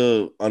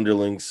the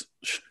underlings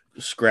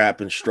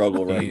scrap and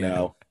struggle right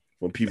now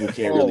when people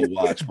can't really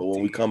watch. But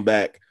when we come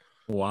back,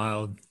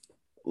 wild.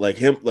 Like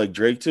him, like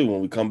Drake too. When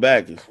we come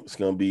back, it's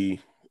gonna be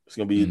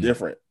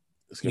different.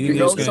 It's gonna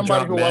be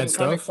somebody who wasn't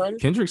kind of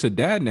excited. Kendrick's a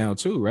dad now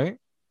too, right?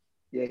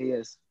 Yeah, he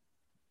is.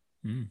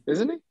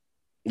 Isn't he?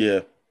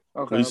 Yeah.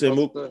 Okay. You say,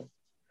 Mook?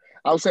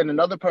 I was saying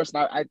another person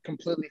I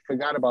completely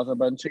forgot about that,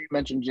 but until you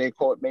mentioned J.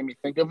 Cole, it made me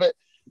think of it.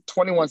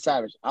 21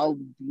 Savage. I'll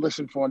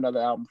listen for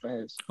another album for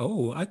his.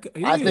 Oh, I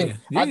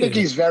think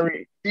he's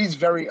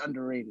very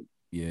underrated.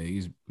 Yeah,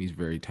 he's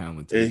very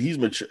talented. And he's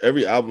mature.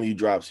 Every album he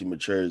drops, he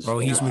matures. Bro,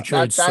 he's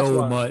matured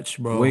so much,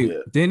 bro. Wait,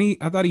 didn't he?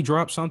 I thought he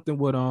dropped something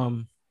with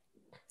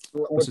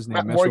what's his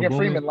name? Morgan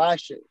Freeman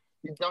last year.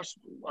 He dropped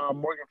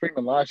Morgan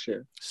Freeman last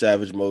year.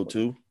 Savage Mode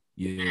 2.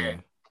 Yeah.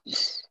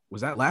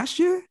 Was that last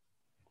year?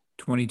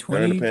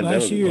 2020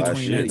 last year or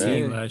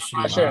 2019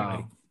 last year?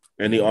 Wow.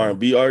 Any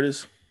R&B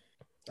artists?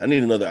 I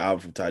need another album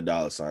from Ty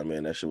Dolla $ign,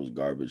 man. That shit was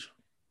garbage.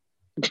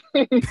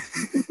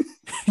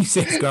 He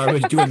says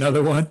garbage. Do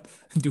another one.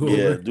 Do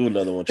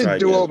another one. Try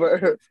do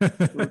over.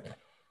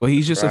 Well,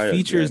 he's just a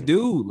features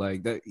dude.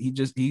 Like that.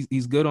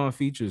 He's good on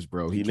features,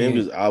 bro. He named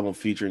his album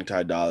featuring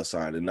Ty Dolla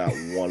 $ign, and not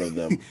one of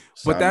them.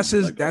 But that's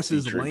his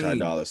lane. Ty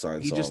Dolla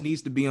 $ign he song. just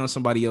needs to be on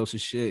somebody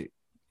else's shit.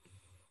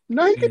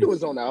 No, he can do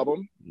his own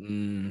album.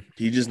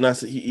 He just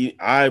not.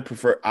 I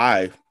prefer.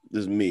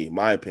 This is me,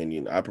 my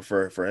opinion. I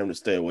prefer for him to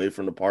stay away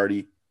from the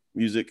party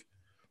music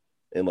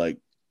and like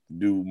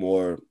do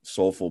more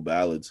soulful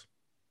ballads.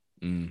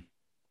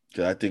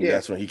 Because I think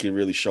that's when he can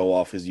really show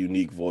off his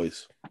unique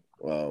voice.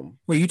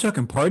 Wait, you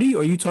talking party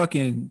or are you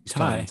talking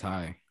Ty?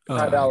 Ty.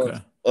 Oh,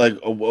 okay. Like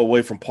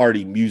away from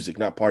party music,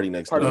 not party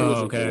next door.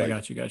 Oh, okay, like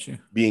got you.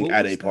 Being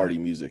at a party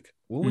music.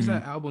 What was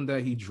that album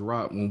that he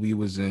dropped when we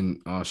was in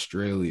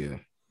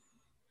Australia?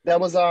 That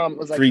was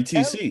like Free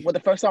TC. Well, the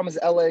first time was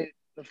LA.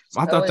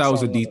 I thought that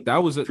was a deep.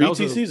 That was a Free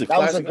TC is a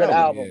classic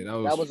album.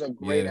 Yeah, that was a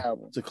great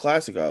album. It's a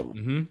classic album.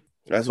 Mm-hmm.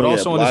 That's but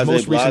also on his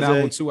most recent Blase.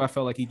 album too, I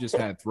felt like he just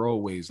had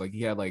throwaways. Like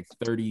he had like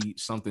 30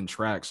 something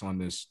tracks on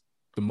this,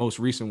 the most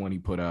recent one he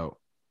put out.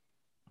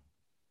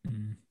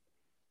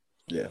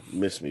 Yeah,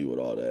 miss me with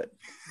all that.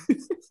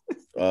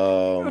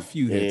 A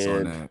few hits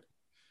on that.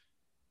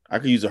 I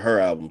could use her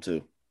album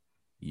too.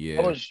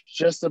 Yeah, I was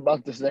just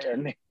about to say her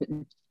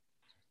name.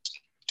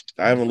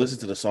 I haven't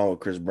listened to the song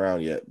with Chris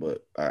Brown yet,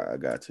 but I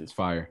got to. It's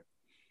fire.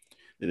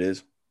 It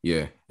is?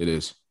 Yeah, it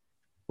is.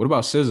 What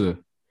about SZA?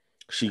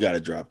 She got to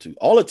drop too.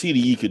 All of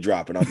TDE could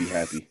drop and I'll be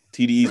happy.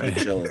 TDE's been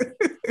chilling.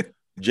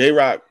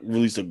 J-Rock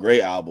released a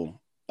great album.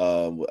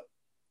 The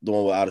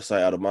one with Out of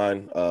Sight, Out of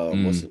Mind.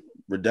 What's it?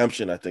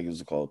 Redemption, I think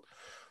is called.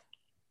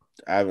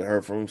 I haven't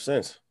heard from him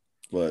since.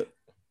 But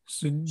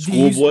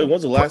Schoolboy,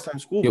 when's the last time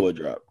Schoolboy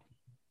dropped?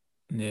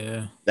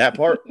 Yeah. That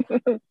part?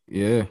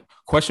 Yeah.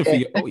 Question for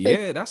you. Oh,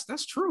 yeah,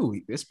 that's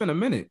true. It's been a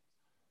minute.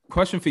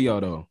 Question for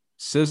y'all though.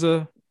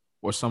 SZA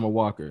or Summer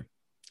Walker?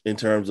 In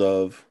terms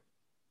of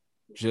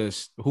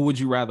just who would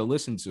you rather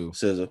listen to?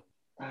 SZA.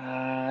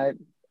 I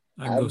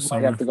go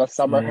Summer. have to go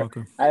Summer.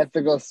 I have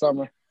to go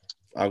Summer.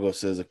 I'll go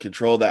SZA.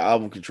 Control, that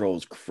album Control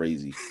is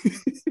crazy.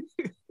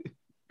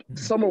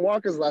 Summer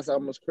Walker's last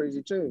album was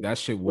crazy too. That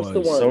shit was.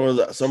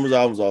 Summer's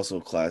album is also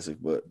a classic,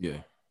 but yeah,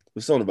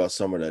 there's something about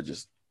Summer that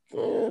just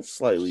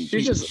slightly.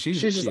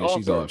 She's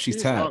awkward.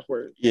 She's tapped.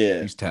 Awkward.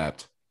 Yeah, she's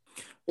tapped.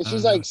 And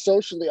she's like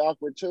socially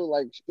awkward too.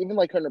 Like even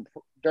like her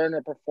during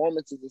her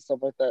performances and stuff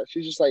like that.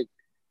 She's just like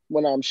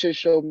when she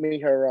showed me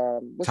her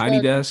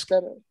Tiny Desk.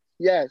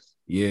 Yes.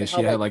 Yeah,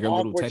 she had like a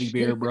little teddy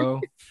bear,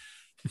 bro.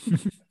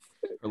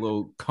 A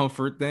little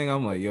comfort thing.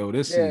 I'm like, yo,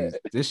 this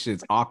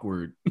shit's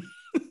awkward.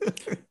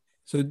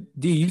 So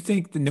do you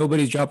think that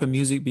nobody's dropping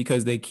music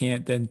because they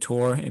can't then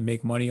tour and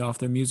make money off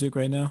their music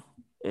right now?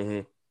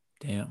 Mm-hmm.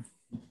 Damn.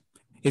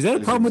 Is that a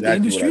problem with the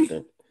industry?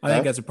 I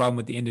think that's a problem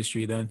with the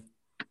industry then.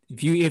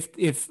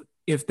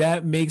 If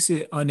that makes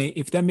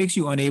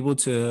you unable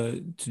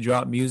to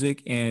drop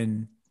music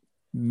and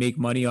make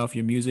money off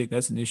your music,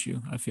 that's an issue.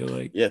 I feel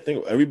like. Yeah, I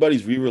think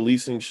everybody's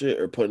re-releasing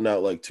shit or putting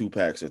out like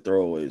 2-packs or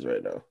throwaways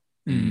right now.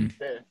 Mm.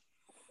 Yeah.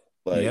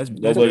 Like that's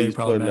nobody's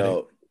putting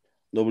out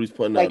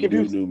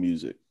new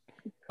music.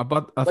 I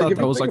thought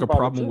that was like a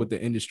problem with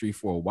the industry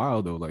for a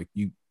while though. Like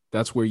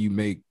that's where you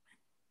make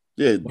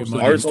Yeah,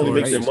 money artists is only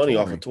make their touring. money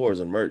off of tours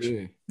and merch.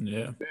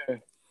 Yeah.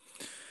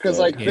 Because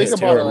So, like yeah, think it's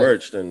about it, touring like,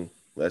 merch, then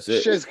that's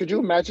it. Shiz, could you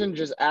imagine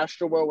just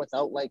Astroworld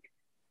without like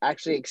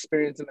actually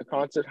experiencing the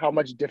concert? How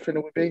much different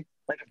it would be?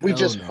 Like if we Hell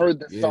just no. heard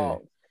the Yeah. song,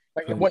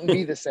 like it Couldn't- wouldn't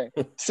be the same.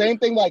 Same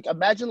thing. Like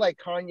imagine like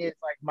Kanye's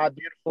like My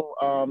Beautiful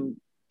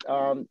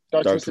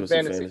Dark Twisted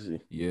Fantasy.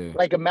 Yeah.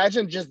 Like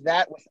imagine just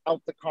that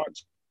without the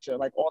concert,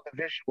 like all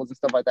the visuals and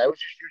stuff like that. It was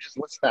just you just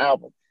listen to the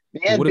album.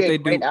 The end What if be a they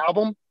great do-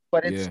 album,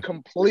 but it's Yeah.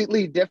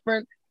 completely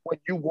different when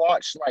you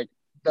watch like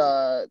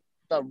the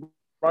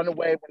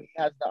Runaway when he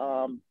has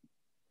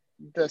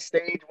the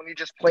stage when he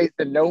just plays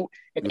the note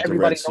and With the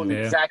everybody red knows suit.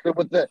 exactly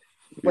but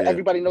Yeah.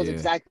 everybody knows Yeah.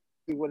 exactly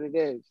what it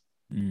is.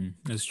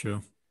 That's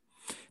true.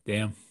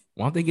 Damn.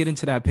 Why don't they get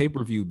into that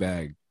pay-per-view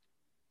bag?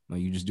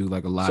 Like you just do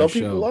like a live Some show.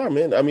 people are,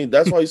 man. I mean,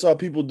 that's why you saw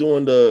people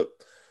doing the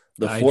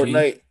IG.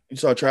 Fortnite. You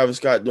saw Travis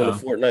Scott doing Oh,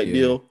 the Fortnite yeah.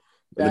 deal,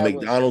 and That the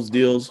was McDonald's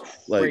deals.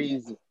 Like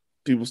Crazy.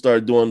 people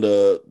started doing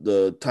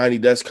the Tiny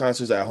Desk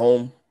concerts at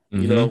home.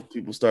 You know,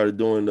 people started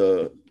doing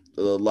the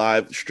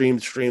live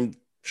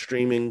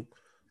streaming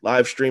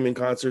live streaming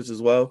concerts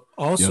as well.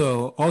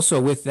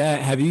 Also with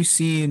that, have you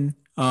seen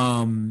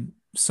some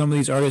of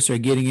these artists are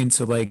getting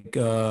into like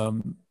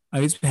I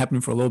mean, it's been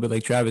happening for a little bit,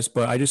 like Travis,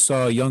 but I just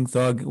saw Young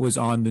Thug was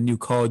on the new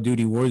Call of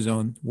Duty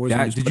Warzone.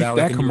 That, just put out,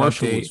 like, that a new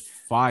commercial update. was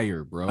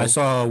fire, bro. I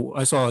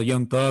saw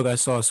Young Thug, I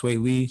saw Sway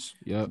Lee.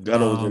 Yep.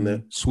 Gunna was in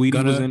there. Sweetie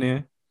was Gunna. in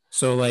there.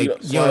 So like, Yeah, yo,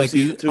 Slime like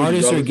Season these 2, did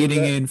artists y'all are listen to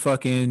getting that? in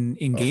fucking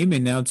in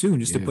gaming now too,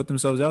 just to Yeah. put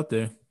themselves out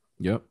there.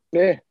 Yep.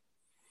 Yeah.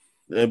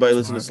 Anybody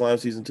listen to Smart. Slime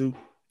Season 2?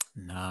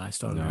 Nah, I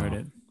still haven't No. heard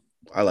it.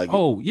 I like it.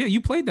 Oh, yeah, you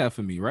played that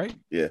for me, right?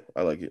 Yeah,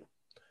 I like it.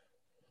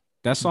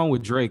 That song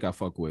with Drake, I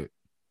fuck with.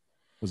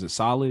 Was it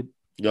solid?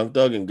 Young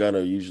Thug and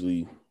Gunna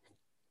usually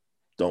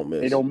don't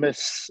miss. They don't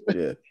miss.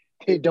 Yeah,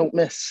 They don't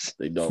miss.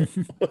 they don't.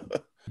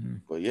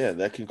 But yeah,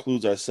 that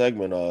concludes our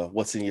segment.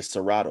 What's in your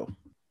Serato?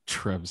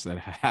 Trev said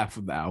half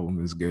of the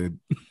album is good.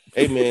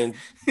 Hey man,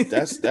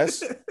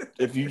 that's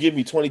if you give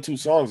me 22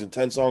 songs and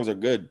 10 songs are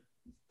good,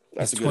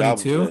 that's It's a good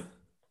album. 22? man.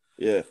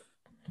 Yeah,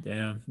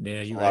 Damn. Yeah,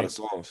 a you're lot right. of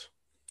songs.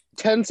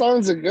 10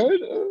 songs are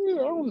good. I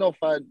don't know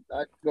if I'd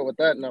go with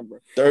that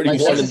number. 31 Like,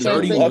 and that's the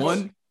same thing.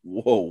 31.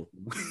 Whoa.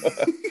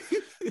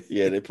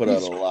 Yeah, they put out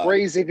He's a lot.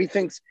 crazy if he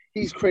thinks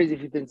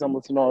I'm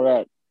listening to all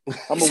that.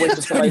 I'm gonna wait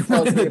till somebody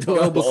tells me Yo,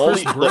 about but The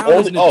Chris only,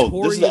 Brown is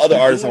this is the other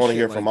notorious artist for I want to doing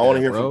hear shit from. like I want to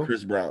that, hear bro. from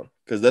Chris Brown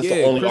because that's the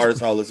Yeah, only Chris-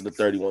 artist I'll listen to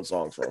 31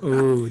 songs from.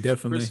 Ooh,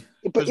 definitely.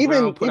 But Chris even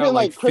Brown put even out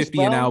like Chris 50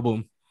 an Brown,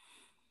 album.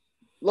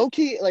 low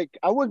key, like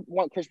I would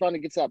want Chris Brown to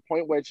get to that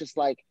point where it's just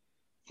like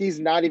he's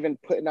not even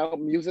putting out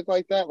music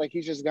like that. Like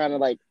he's just kind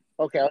of like,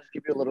 okay, I'll just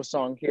give you a little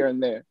song here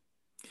and there.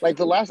 Like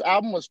the last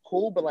album was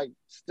cool, but like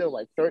still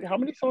like 30. How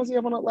many songs do you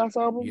have on that last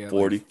album? Yeah,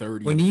 40. like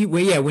 30.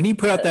 When he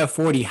put out that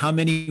 40, how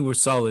many were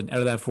solid out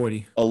of that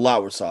 40? A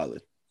lot were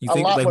solid. You A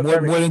think lot like were more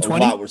very- than A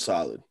 20? lot were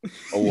solid.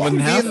 A lot. Wouldn't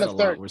Be have? in the A lot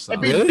 30. were It'd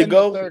solid. be in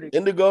Indigo, the 30.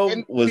 Indigo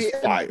In- was be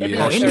in- fire. in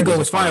Yeah, Oh, the Indigo 30.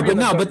 was fire, but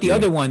no, but the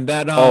other one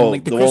that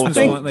like the the one Christmas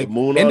with one, like the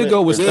moon Indigo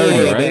on it? was Or 30,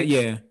 yeah, right?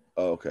 yeah.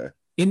 Oh, okay.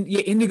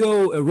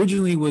 Indigo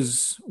originally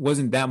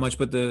wasn't that much,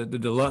 but the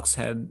deluxe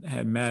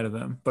had mad of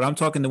them. But I'm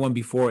talking the one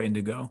before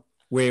Indigo,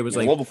 where it was The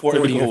like one before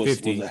 40 Indigo or was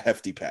 50. a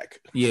hefty pack.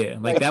 Yeah,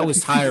 like that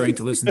was tiring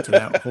to listen to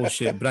that whole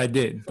shit, but I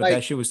did. But Like,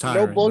 that shit was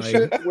tiring. No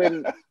bullshit.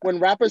 Like, When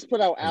rappers put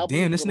out albums,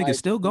 Damn, this with, nigga like,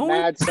 still going?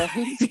 mad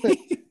songs.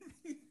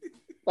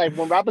 Like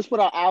when rappers put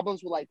out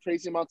albums with like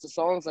crazy amounts of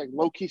songs, like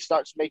low key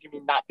starts making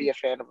me not be a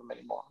fan of them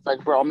anymore.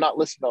 Like, bro, I'm not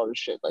listening to all this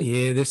shit. Like,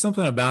 yeah, there's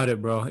something about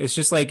it, bro. It's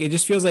just like it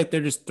just feels like they're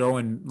just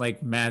throwing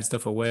like mad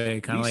stuff away.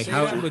 Kind of You like say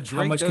how that, but how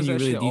Drake much does can you that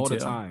really shit all the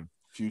detail? time.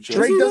 Future.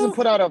 Drake doesn't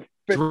put out a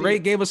 50.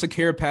 Drake gave us a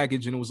care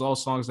package, and it was all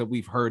songs that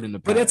we've heard in the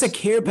past. But that's a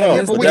care No,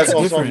 package. but we- that's that's all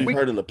songs different. you've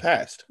heard in the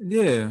past.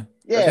 Yeah,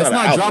 Yeah, not that's an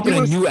not album. dropping It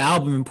a was- new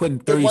album and putting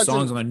 30 wasn't-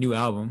 songs on a new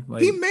album.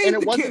 Like He made And it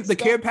the wasn't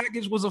care stuff-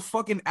 package was a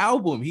fucking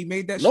album. He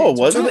made that. No, shit it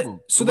wasn't. into an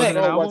album. So It that- wasn't an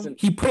No, it album?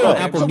 wasn't. he put it No. on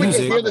Apple So we can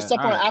Music. hear the My stuff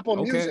bad. on All right. Apple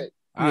Okay. Music.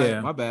 All right,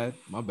 Yeah. my bad.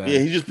 My bad. Yeah,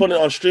 he's just putting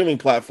it on streaming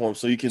platforms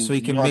so you can So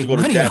he can you don't have make to go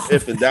to money Cat off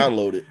Piff and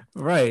download it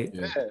Right.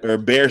 Yeah. or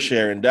Bear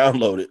Share and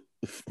download it.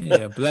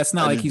 Yeah, but that's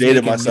not I like just he's dated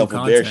making myself new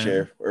with Bear content.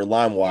 Share or Hot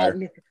LimeWire.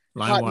 new-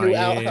 LimeWire, new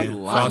yeah, album. yeah, Hot new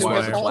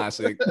LimeWire's a album.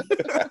 classic.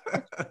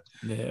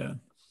 yeah.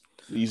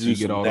 You used You to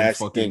get do all some them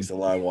nasty fucking- things to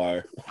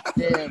LimeWire.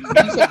 Damn,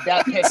 you said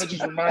that pick, it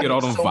just reminded Get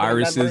all me them so many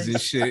viruses memories.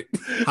 and shit.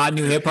 Hot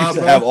new hip I hop, used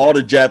to bro. have all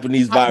the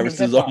Japanese Hot new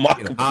viruses on my hip-hop.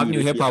 computer. Hot new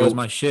hip hop Yo. was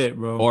my shit,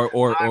 bro. Or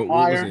what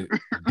was it?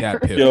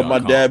 Datpiff.com. Yo, my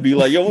dad be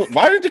like, "Yo,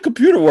 why did the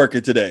computer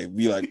working today?"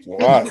 Be like,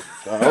 "Well, I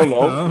don't I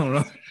know." don't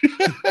know.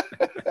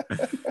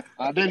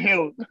 I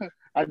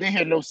didn't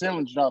hear no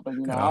ceilings dropping.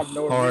 You know, I have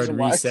no Hard reason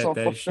why. reset So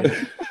that shit.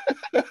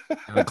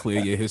 Gotta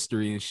clear your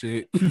history and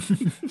shit.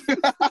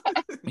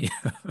 Yeah.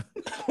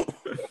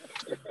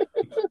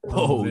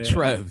 Oh, man.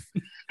 Trev.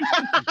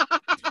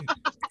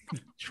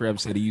 Trev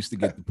said he used to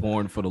get the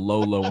porn for the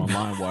Lolo on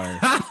LimeWire.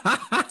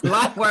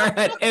 LimeWire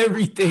had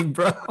everything,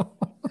 bro.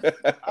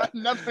 I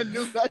never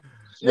knew that.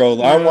 shit. Bro,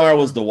 LimeWire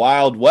was the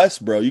Wild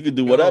West, bro. You could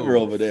do whatever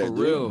Yo, over there, for dude.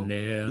 real.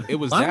 Yeah. It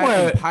was LimeWire-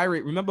 that and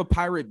Pirate. Remember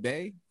Pirate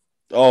Bay?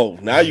 Oh,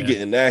 now Yeah. you're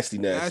getting nasty.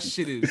 That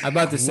shit is. I'm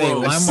about to say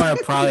gross.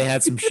 LimeWire probably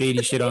had some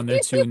shady shit on there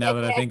too. Now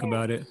that I think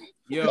about it.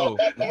 Yo,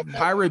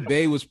 Pirate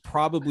Bay was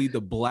probably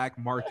the black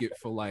market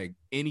for like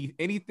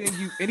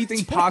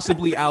anything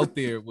possibly out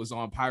there was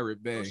on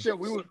Pirate Bay. Oh, shit,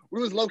 we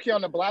was low key on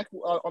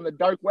the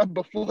dark web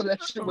before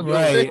that shit was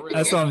Right. legit.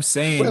 That's what I'm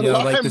saying. With Yo,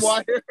 like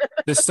LimeWire.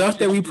 the stuff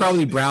that we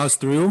probably browsed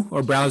through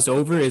or browsed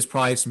over is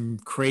probably some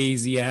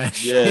crazy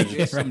ass Yeah,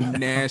 shit. Some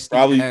nasty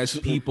Probably ass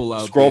people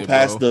out Scroll there,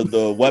 past bro.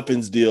 the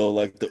weapons deal,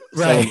 like the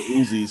Right.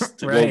 selling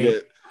Uzis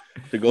Right.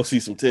 to go see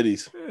some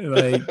titties.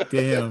 Like,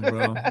 damn,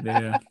 bro.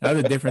 Yeah. That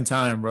was a different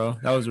time, bro.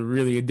 That was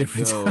really a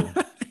different Yo, time.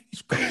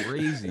 it's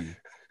crazy.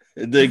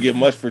 It didn't get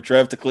much for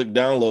Trev to click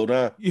download,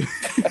 huh?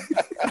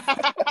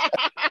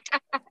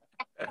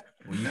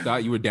 When you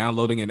thought you were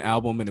downloading an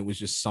album and it was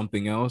just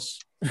something else,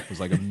 it was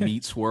like a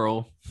meat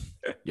swirl.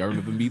 Y'all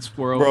remember Meat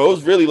Swirl? Bro, it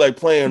was really like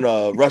playing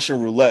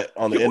Russian roulette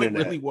on the Yo, it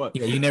internet. really was.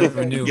 Yeah, you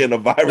never knew. Getting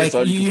a virus Like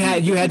on you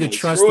had to Like,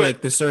 trust screw it.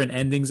 like the certain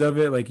endings of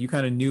it. Like you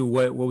kind of knew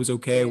what was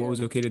okay, what was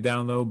okay to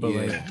download, but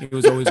Yeah. like it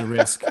was always a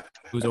risk. It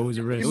was always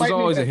a risk. It was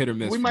always a hit or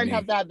miss. We for might me.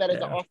 have that as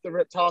an Yeah. off the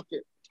rip talking.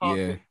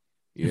 Yeah.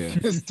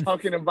 Just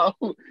talking about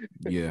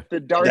Yeah. the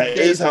dark That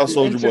days is how of the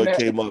Soldier Boy internet.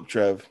 came up,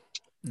 Trev.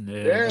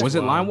 Yeah. Was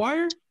it Wow.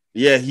 LimeWire?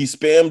 Yeah, he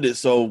spammed it.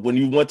 So when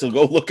you went to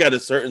go look at a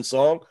certain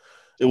song,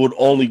 it would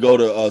only go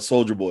to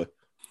Soldier Boy.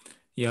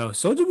 Yo,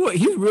 Soldier Boy,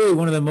 he's really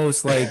one of the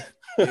most like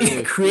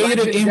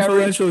creative, Legendary.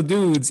 influential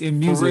dudes in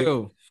For music.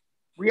 real.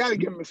 We gotta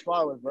give him his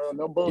flowers, bro.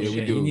 No bullshit. we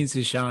Yeah, do. he needs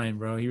to shine,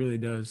 bro. He really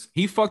does.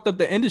 He fucked up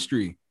the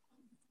industry.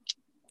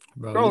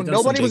 Bro, Bro, he's done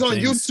nobody some was big on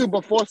things. YouTube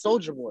before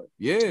Soldier Boy.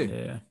 Yeah.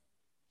 Yeah.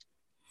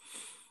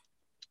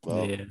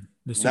 Well, Yeah.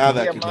 The now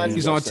that Yeah, concludes man.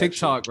 He's that on section.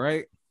 TikTok,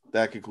 right?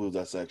 That concludes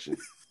that section.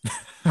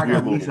 I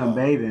got me moving some on.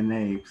 bathing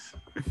names.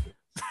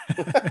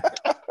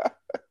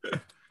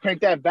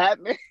 Crank that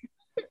Batman.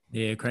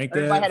 Yeah, crank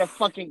Everybody had to that.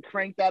 fucking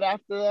crank that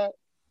after that.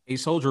 Hey,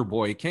 Soldier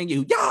Boy, can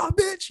you? Yeah,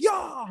 bitch,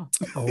 yeah.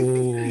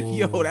 Oh,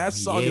 Yo, that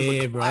song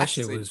is a bro, that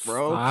shit classic, was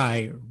bro.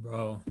 fire,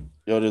 bro.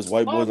 Yo, there's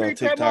white boys Mommy, on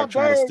come TikTok on,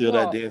 trying to steal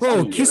bro. that dance.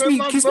 Bro, too. kiss You're me,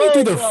 my kiss me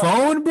through the bro.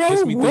 phone, bro.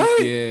 Kiss me through-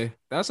 What? Yeah,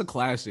 that's a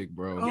classic,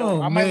 bro.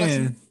 Oh, I might man.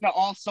 listen to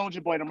all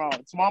Soldier Boy tomorrow.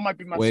 Tomorrow might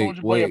be my Wait,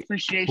 Soldier Boy wait.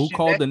 appreciation. Who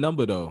called day. the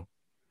number though?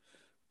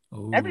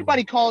 Ooh.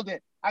 Everybody called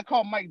it. I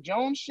called Mike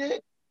Jones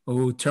shit.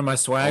 Oh, turn my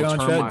swag on,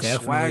 turn Trev? my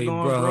Definitely, swag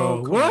on,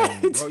 bro. Come What?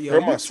 on, bro. Yo,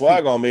 Turn my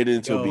swag on made it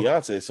into Yo. a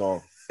Beyonce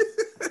song.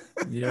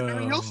 Kerry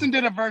Yo. Hilson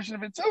did a version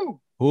of it too.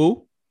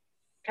 Who?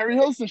 Kerry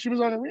Hilson, she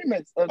was on a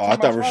remix. Oh, I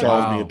thought Rashawn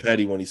Wow. was being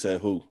petty when he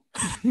said who.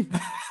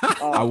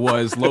 I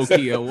was low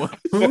key. I was.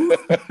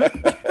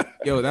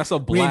 Yo, that's a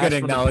We ain't blast gonna from the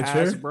acknowledge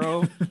past, her.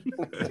 bro.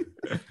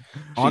 She's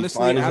Honestly,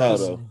 fine as hell,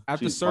 after, though.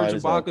 after She's Serge fine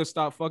as hell. Ibaka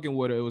stopped fucking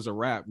with her, it was a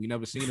wrap. We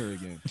never seen her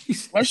again.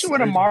 Wasn't she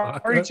with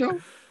Amari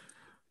too?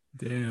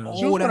 Damn.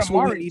 She was Oh, that's with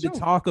what we Amari, need too. to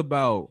talk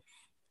about.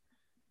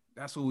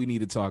 That's what we need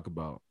to talk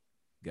about,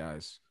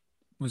 guys.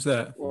 What's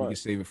that? We can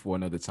save it for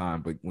another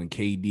time. But when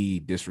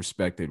KD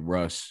disrespected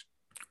Russ,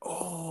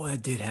 Oh,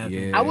 that did happen.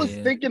 Yeah. I was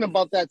thinking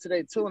about that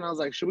today too, and I was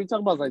like, should we talk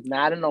about? I was like,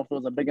 nah, I don't know if it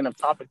was a big enough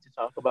topic to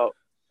talk about.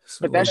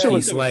 But that shit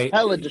was He's like,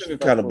 hella He took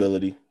disrespectful.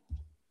 accountability.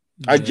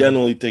 I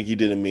genuinely think he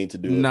didn't mean to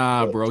do it.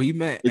 nah, but bro, he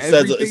meant It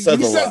says- it everything. says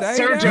He a said lot. that.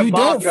 Serge you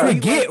don't Ibaka.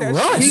 forget He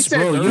Russ, said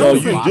bro. Serge You No, don't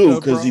you forget- do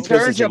because he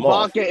Serge pisses him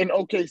off. Ibaka in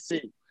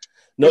OKC.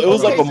 No, it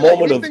was like a OKC, moment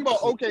when you of. think about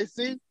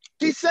OKC.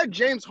 He said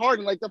James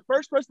Harden. Like the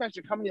first person that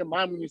should come to your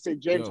mind when you say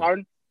James Yo.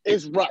 Harden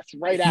is Russ.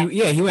 Right after.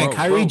 Yeah, he went Bro,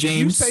 Kyrie bro, James.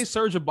 You say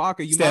Serge Ibaka,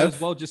 you might Steph.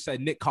 as well just say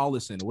Nick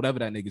Collison or whatever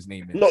that nigga's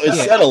name is. No, it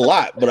Yeah. said a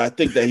lot, but I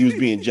think that he was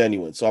being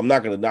genuine. So I'm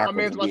not going to knock My him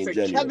man's for about to being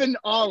say genuine. Kevin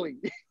Ollie.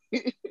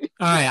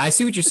 All right, I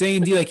see what you're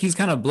saying, D. Like he's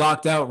kind of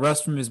blocked out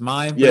Russ from his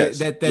mind. But Yes,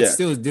 that's yeah.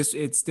 still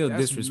it's still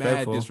That's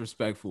disrespectful. mad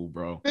disrespectful,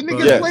 bro. The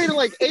nigga Yes. played in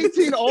like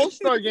 18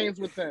 All-Star games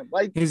with him.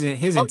 Like His Fuck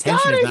intention is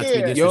outta not to be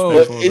here. Yo, But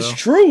disrespectful. it's though.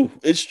 true.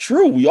 It's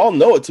true. We all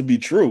know it to be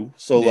true.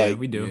 So, Yeah, like,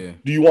 we do. Yeah.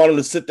 do you want him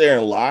to sit there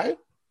and lie?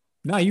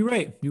 No, you're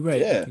right. You're right.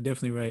 Yeah. You're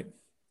definitely right.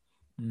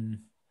 Mm.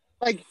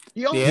 Like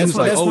he also, Yeah, He that's was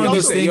one- like, that's oh, one of he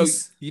those said, yo,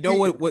 things- you know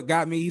what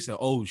got me? He said,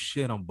 oh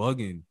shit, I'm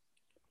bugging.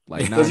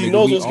 Like, nah, Because he nigga,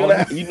 knows we what's all-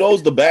 gonna. He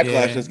knows the backlash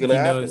Yeah, that's gonna he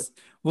happen. knows.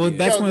 Well, Yeah.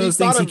 that's Yo, one of those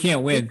things he can't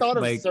He win. thought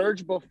of Like,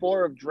 Surge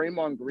before of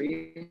Draymond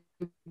Green,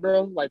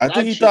 bro. Like I that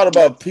think he shit thought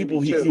about nuts to me,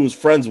 people he too. was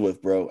friends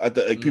with, bro.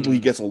 Like people he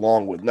Mm. gets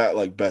along with, not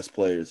like best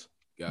players.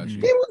 Got you.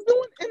 Mm. He was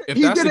doing. If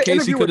he that's did the an case, he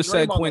interview coulda with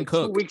said Draymond, Quinn like,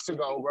 Cook. 2 weeks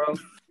ago, bro.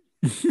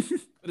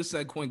 Could have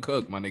said Quinn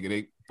Cook, my nigga.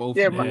 They both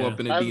Yeah, grew man. up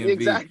in the DMV.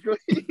 Exactly.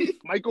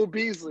 Michael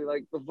Beasley,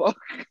 like the fuck.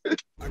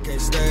 I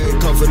can't stay,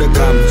 come for the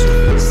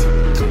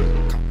comments.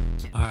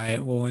 all right.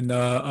 Well, in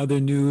other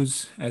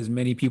news, as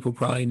many people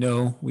probably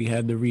know, we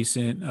had the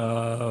recent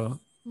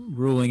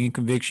ruling and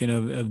conviction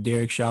of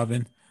Derek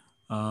Chauvin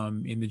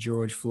in the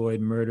George Floyd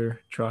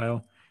murder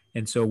trial.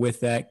 And so with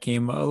that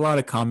came a lot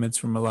of comments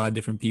from a lot of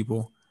different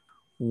people.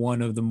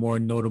 One of the more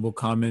notable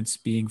comments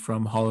being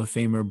from Hall of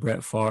Famer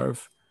Brett Favre,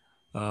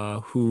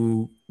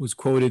 who was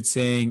quoted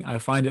saying, "I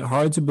find it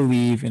hard to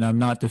believe, and I'm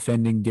not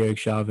defending Derek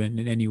Chauvin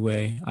in any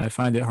way. I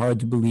find it hard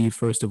to believe,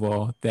 first of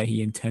all, that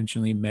he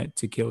intentionally meant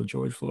to kill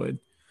George Floyd."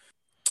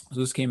 So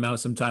this came out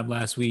sometime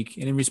last week,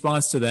 and in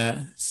response to that,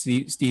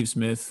 Steve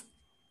Smith,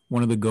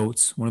 one of the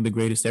GOATs, one of the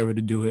greatest ever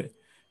to do it.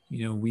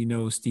 You know, we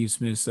know Steve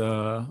Smith's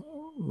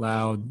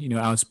loud,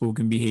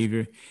 outspoken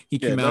behavior. He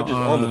came not out just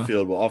on the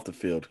field, but off the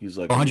field. He's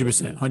like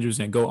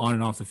 100%, go on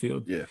and off the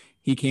field. Yeah.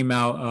 He came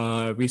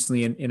out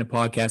recently in a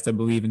podcast, I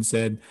believe, and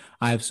said,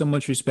 "I have so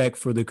much respect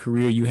for the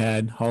career you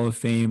had, Hall of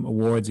Fame,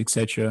 awards,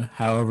 etc.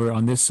 However,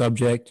 on this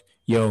subject,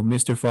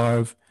 Mr.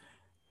 Favre,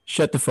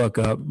 shut the fuck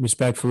up.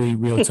 Respectfully,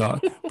 real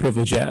talk.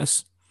 Privilege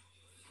ass."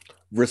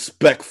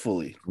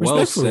 Respectfully.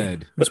 Well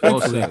said.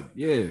 Well said.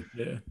 Yeah,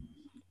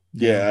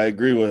 I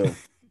agree with him.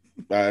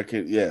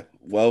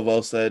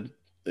 Well said.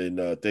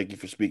 And thank you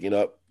for speaking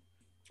up.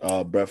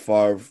 Brett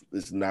Favre,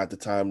 it's not the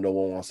time. No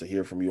one wants to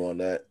hear from you on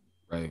that.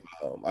 Right.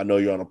 I know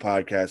you're on a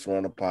podcast. We're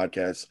on a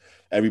podcast.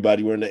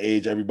 We're in the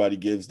age. Everybody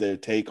gives their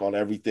take on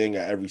everything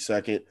at every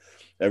second.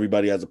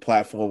 Everybody has a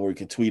platform where you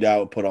can tweet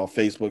out and put on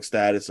Facebook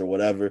status or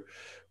whatever.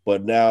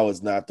 But now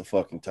is not the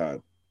fucking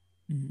time.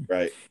 Mm-hmm.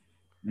 Right.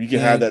 You can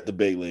have that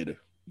debate later.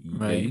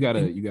 Right. Yeah,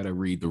 you gotta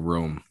read the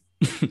room.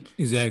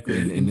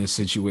 Exactly. In this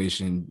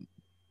situation,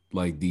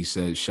 like D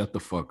said, shut the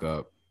fuck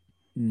up.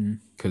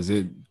 Because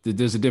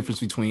there's a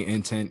difference between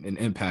intent and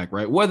impact,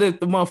 right? Whether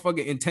the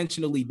motherfucker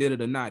intentionally did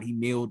it or not, he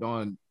kneeled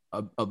on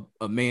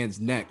a man's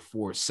neck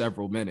for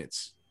several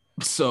minutes.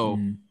 So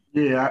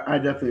yeah, I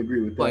definitely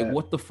agree with that. Like,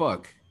 what the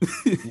fuck?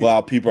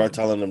 While people are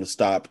telling him to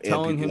stop,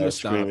 telling and him to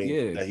stop,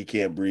 that he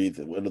can't breathe.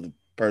 When the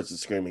person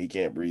screaming, he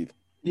can't breathe.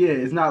 Yeah,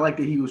 it's not like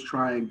that he was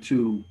trying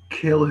to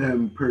kill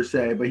him per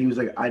se, but he was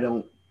like, I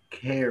don't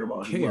care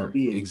about his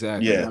well-being.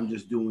 Exactly. Yeah. I'm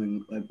just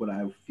doing like what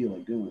I feel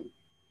like doing.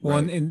 Well,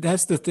 and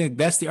that's the thing.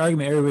 That's the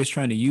argument everybody's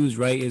trying to use,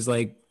 right? Is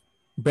like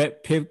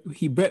Brett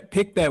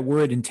picked that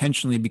word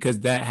intentionally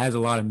because that has a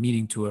lot of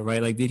meaning to it, right?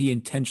 Like, did he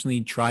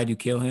intentionally try to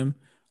kill him?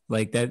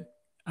 Like that,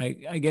 I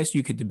guess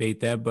you could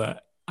debate that,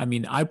 but I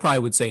mean, I probably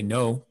would say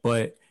no.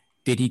 But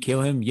did he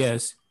kill him?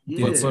 Yes.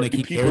 Yeah. Did somebody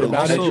keep cared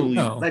about it?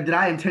 No. Like, did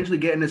I intentionally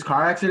get in this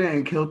car accident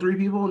and kill 3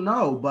 people?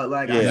 No, but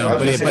like, but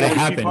it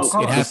happens.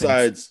 It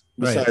happens.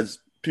 Besides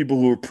people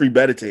who are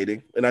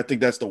premeditating, and I think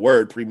that's the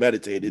word,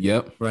 premeditated.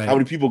 Yep. Right. How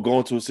many people go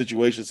into a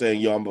situation saying,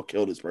 "Yo, I'm gonna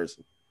kill this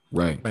person"?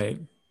 Right.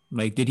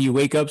 Like, did he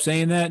wake up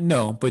saying that?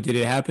 No. But did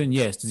it happen?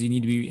 Yes. Does he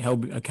need to be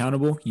held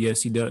accountable?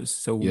 Yes, he does.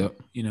 So,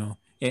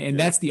 and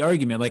that's the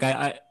argument. Like,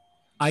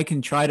 I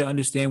can try to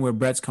understand where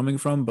Brett's coming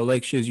from, but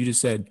like Shiz, you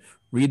just said,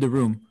 read the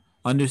room.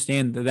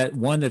 Understand that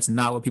one, that's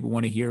not what people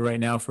want to hear right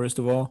now, first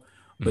of all.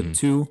 But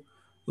two,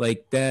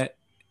 like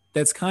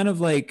that's kind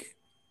of like,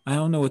 I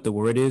don't know what the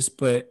word is,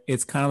 but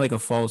it's kind of like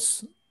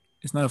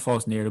it's not a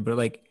false narrative, but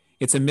like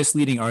it's a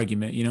misleading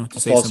argument, to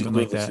say something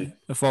like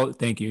that.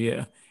 Thank you.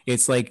 Yeah.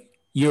 It's like,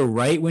 you're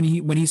right when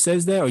he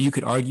says that, or you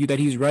could argue that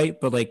he's right,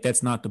 but like,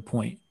 that's not the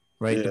point,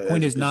 right? Yeah, the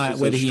point is not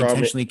whether he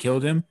intentionally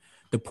killed him.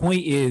 The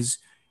point is,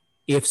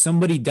 if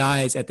somebody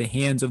dies at the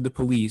hands of the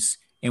police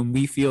and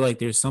we feel like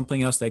there's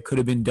something else that could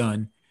have been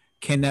done,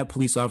 can that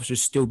police officer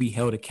still be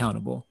held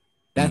accountable?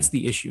 That's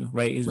the issue,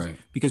 right?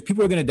 Because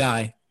people are going to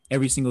die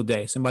every single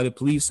day. Some by the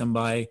police, some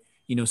by,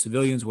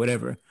 civilians,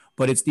 whatever.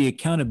 But it's the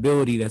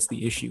accountability that's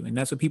the issue. And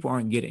that's what people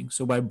aren't getting.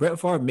 So by Brett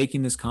Favre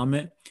making this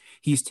comment,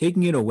 he's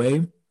taking it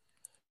away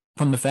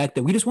from the fact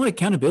that we just want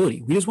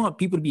accountability. We just want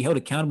people to be held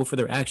accountable for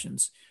their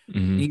actions.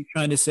 And he's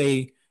trying to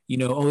say,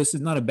 this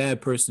is not a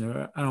bad person,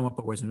 or I don't want to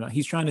put words in his mouth.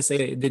 He's trying to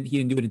say that he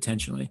didn't do it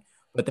intentionally.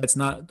 But that's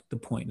not the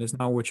point. That's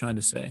not what we're trying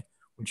to say.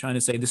 We're trying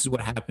to say this is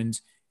what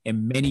happens.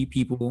 And many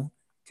people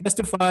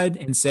testified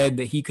and said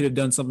that he could have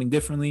done something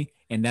differently.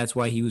 And that's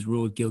why he was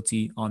ruled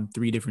guilty on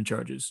 3 different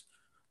charges.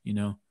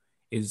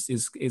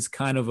 Is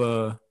kind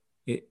of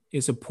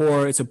it's a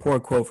poor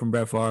quote from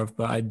Brett Favre,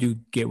 but I do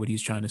get what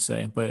he's trying to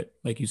say. But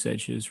like you said,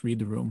 just read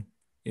the room.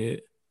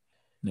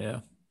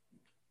 Yeah.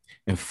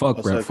 And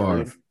fuck Brett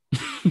Favre.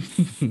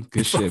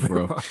 Good shit,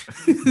 bro.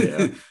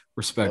 Yeah.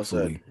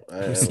 Respectfully.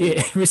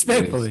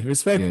 Respectfully,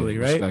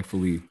 right?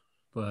 Respectfully.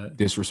 But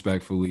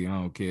disrespectfully, I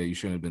don't care. You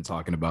shouldn't have been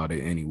talking about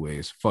it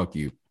anyways. Fuck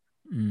you.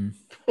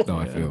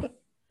 I feel.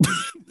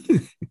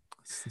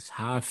 This is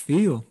how I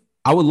feel.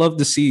 I would love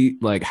to see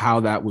like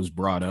how that was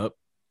brought up,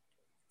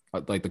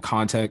 like the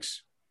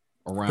context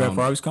around Brett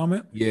Favre's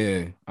comment.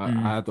 Yeah, I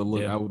have to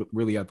look. I would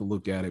really have to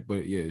look at it,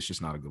 but yeah, it's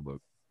just not a good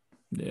look.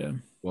 Yeah.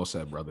 Well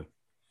said, brother.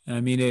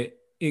 I mean,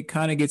 it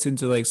kind of gets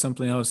into like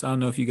something else. I don't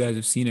know if you guys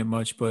have seen it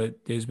much,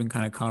 but there's been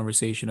kind of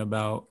conversation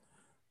about,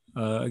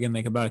 again,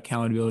 like about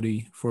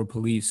accountability for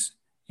police.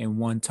 And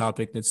one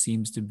topic that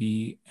seems to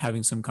be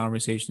having some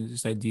conversation is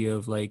this idea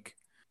of like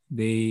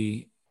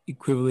they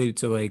equivalent it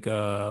to like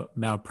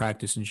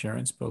malpractice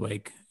insurance, but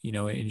like,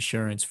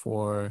 insurance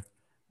for,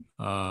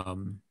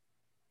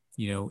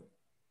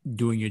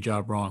 doing your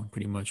job wrong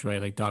pretty much,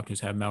 right? Like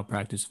doctors have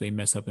malpractice. If they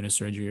mess up in a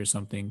surgery or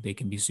something, they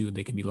can be sued,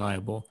 they can be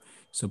liable.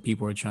 So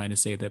people are trying to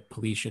say that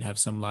police should have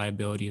some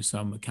liability or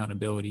some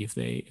accountability if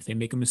they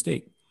make a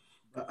mistake.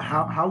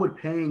 How would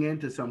paying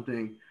into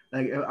something,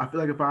 like, I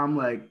feel like if I'm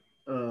like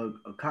a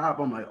cop,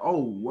 I'm like,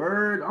 oh,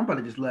 word, I'm about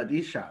to just let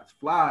these shots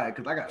fly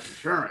because I got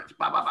insurance.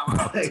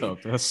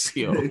 Like, that's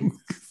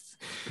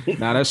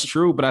Now that's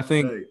true, but I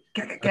think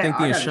Like, the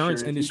got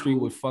insurance you industry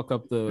cool. would fuck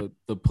up the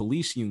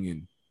police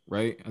union,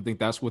 right? I think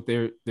that's what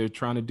they're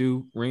trying to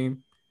do,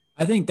 Reem.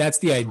 I think that's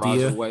the Draws a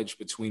idea. wedge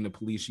between the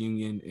police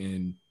union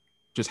and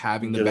just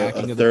having the Get backing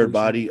a of the third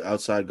police union. body,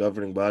 outside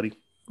governing body.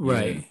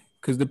 Right.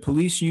 Because the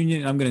police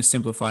union, I'm going to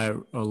simplify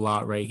a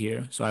lot right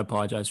here. So I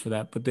apologize for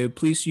that. But the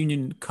police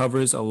union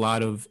covers a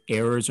lot of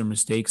errors or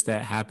mistakes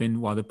that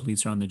happen while the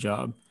police are on the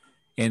job.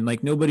 And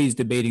like nobody's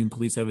debating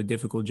police have a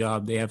difficult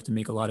job. They have to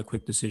make a lot of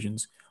quick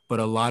decisions. But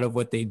a lot of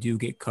what they do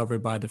get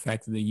covered by the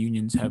fact that the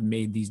unions have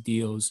made these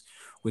deals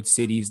with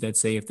cities that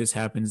say if this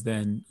happens,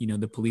 then, you know,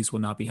 the police will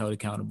not be held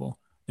accountable.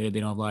 They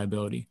don't have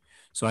liability.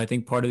 So I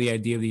think part of the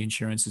idea of the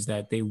insurance is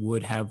that they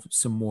would have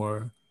some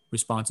more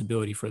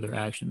responsibility for their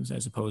actions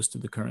as opposed to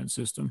the current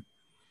system.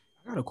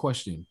 I got a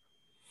question.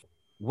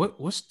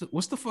 What's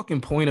the fucking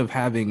point of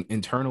having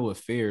internal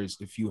affairs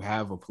if you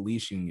have a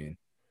police union?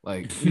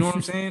 Like, you know what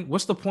I'm saying?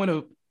 What's the point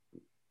of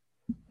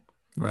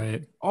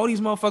right? All these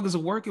motherfuckers are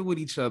working with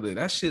each other.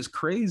 That shit's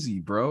crazy,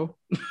 bro.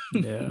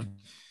 Yeah.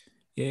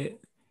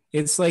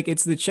 It's like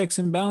it's the checks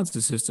and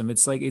balances system.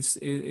 It's like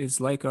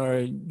it's like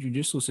our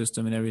judicial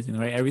system and everything,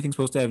 right? Everything's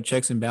supposed to have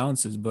checks and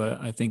balances,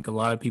 but I think a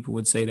lot of people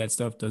would say that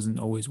stuff doesn't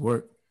always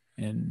work,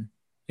 and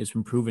it's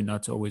been proven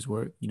not to always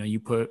work. You know, you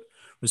put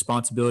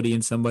responsibility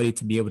in somebody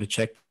to be able to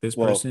check this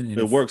person. And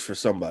it works for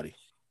somebody.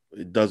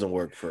 It doesn't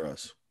work for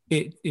us.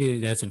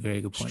 That's a very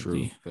good point.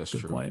 True. That's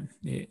good true. Point.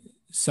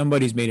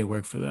 Somebody's made it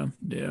work for them.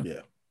 Yeah.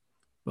 Yeah.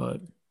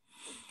 But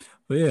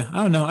yeah,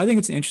 I don't know. I think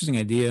it's an interesting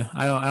idea.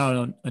 I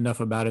don't know enough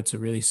about it to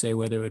really say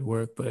whether it would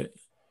work, but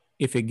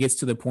if it gets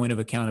to the point of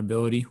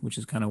accountability, which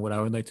is kind of what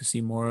I would like to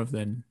see more of,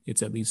 then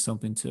it's at least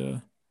something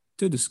to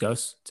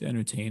discuss, to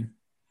entertain.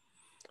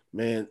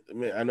 Man,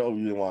 I know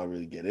you didn't want to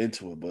really get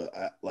into it, but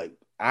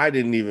I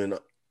didn't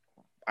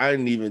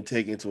even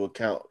take into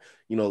account,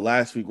 you know,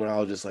 last week when I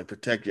was just like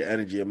protect your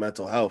energy and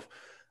mental health.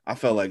 I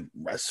felt like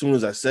as soon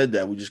as I said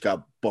that, we just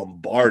got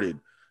bombarded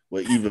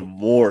with even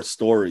more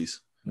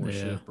stories. More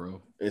shit,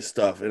 bro. And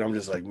stuff. And I'm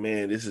just like,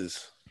 man, this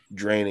is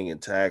draining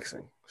and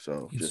taxing.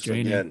 So it's just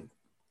draining. Again,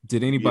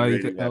 did anybody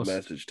get that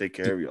message? Take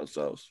care of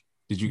yourselves.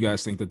 Did you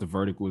guys think that the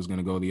verdict was going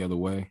to go the other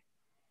way?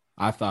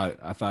 I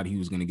thought he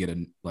was going to get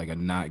a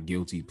not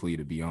guilty plea,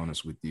 to be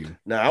honest with you.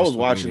 Now, I was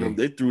watching them.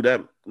 They threw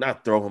that,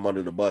 not throw him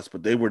under the bus,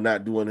 but they were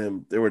not doing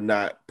him. They were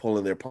not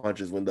pulling their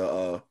punches when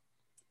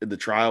in the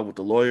trial with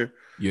the lawyer.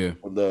 Yeah.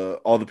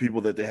 All the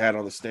people that they had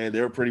on the stand,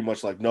 they were pretty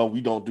much like, no, we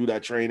don't do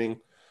that training.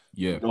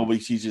 Yeah. Nobody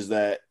teaches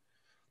that.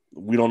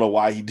 We don't know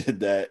why he did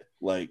that.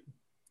 Like,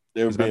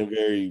 they were being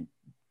very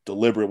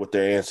deliberate with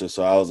their answers.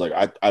 So I was like,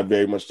 I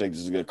very much think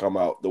this is going to come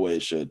out the way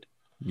it should.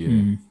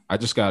 Yeah. I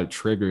just got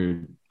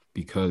triggered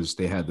because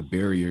they had the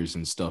barriers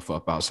and stuff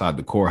up outside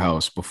the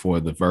courthouse before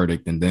the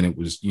verdict. And then it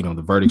was, you know,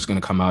 the verdict's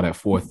going to come out at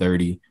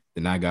 4:30.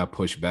 Then I got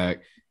pushed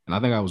back. And I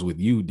think I was with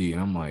you, D.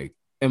 And I'm like,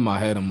 in my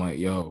head, I'm like,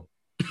 yo,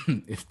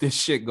 if this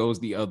shit goes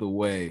the other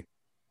way,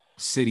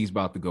 city's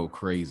about to go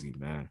crazy,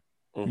 man.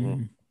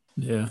 Mm-hmm.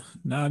 Yeah.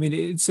 No, I mean,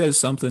 it says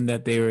something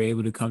that they were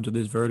able to come to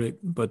this verdict,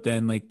 but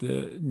then like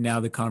now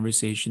the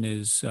conversation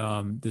is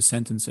the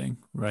sentencing,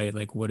 right?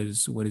 Like what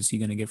is he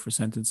going to get for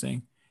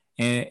sentencing?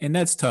 And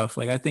that's tough.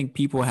 Like, I think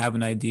people have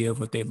an idea of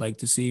what they'd like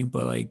to see,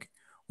 but like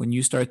when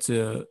you start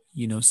to,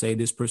 you know, say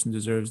this person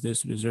deserves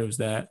this or deserves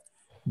that,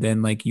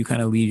 then like you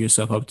kind of lead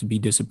yourself up to be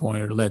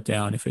disappointed or let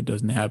down if it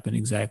doesn't happen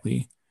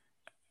exactly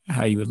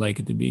how you would like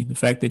it to be. The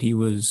fact that he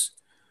was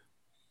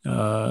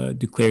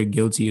declared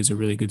guilty is a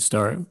really good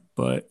start,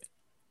 but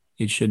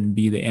it shouldn't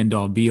be the end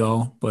all be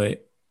all.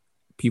 But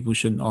people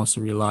shouldn't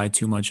also rely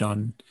too much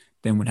on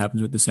then what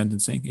happens with the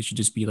sentencing. It should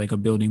just be like a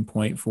building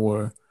point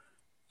for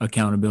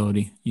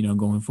accountability, you know,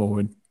 going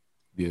forward.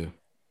 Yeah.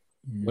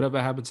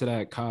 Whatever happened to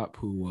that cop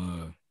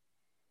who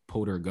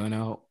pulled her gun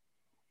out,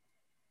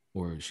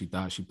 or she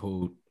thought she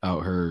pulled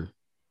out her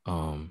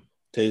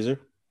taser?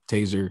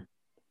 Did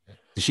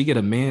she get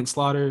a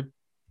manslaughter?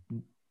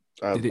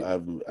 Okay.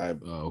 When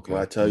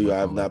I tell you I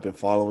have not been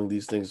following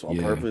these things on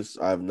purpose,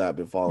 I have not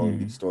been following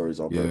these stories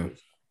on purpose.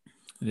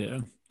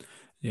 Yeah.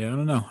 I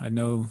don't know.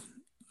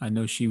 I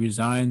know she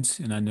resigned,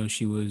 and I know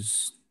she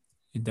was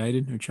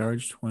indicted or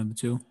charged, one of the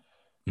two.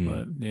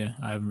 But yeah,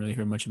 I haven't really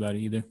heard much about it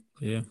either.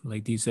 But yeah,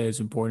 like Dee said, it's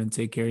important to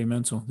take care of your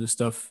mental. This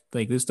stuff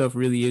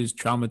really is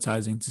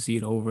traumatizing to see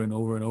it over and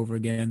over and over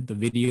again. The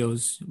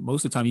videos,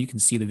 most of the time you can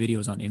see the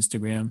videos on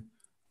Instagram,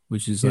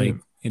 which is like,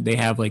 they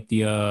have like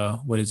the,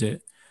 what is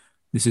it?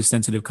 This is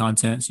sensitive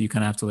content. So you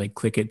kind of have to like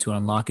click it to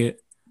unlock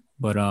it.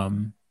 But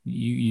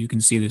you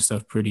can see this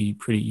stuff pretty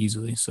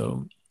easily.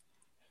 So,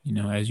 you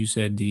know, as you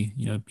said, Dee,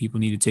 you know,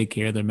 people need to take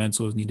care of their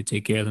mentals, need to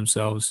take care of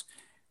themselves,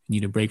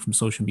 need a break from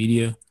social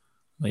media.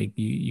 Like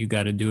you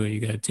got to do it. You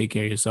got to take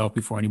care of yourself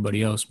before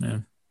anybody else,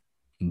 man.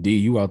 D,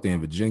 you out there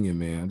in Virginia,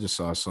 man. I just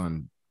saw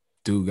some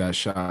dude got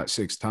shot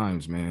 6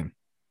 times, man.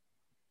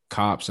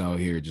 Cops out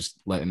here just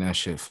letting that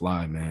shit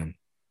fly, man.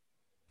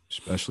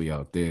 Especially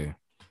out there.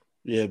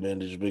 Yeah,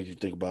 man. It just makes you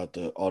think about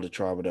all the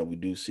trauma that we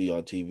do see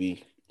on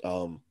TV.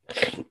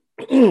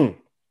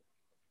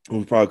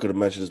 we probably could have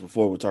mentioned this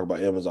before. We talk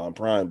about Amazon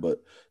Prime,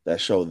 but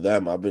that show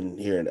Them, I've been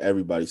hearing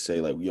everybody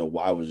say like, "Yo,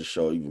 why was the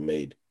show even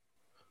made?"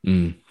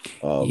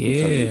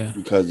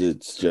 Because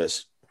it's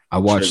just I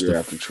watched trigger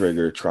after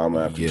trigger,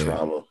 trauma after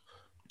trauma,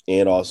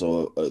 and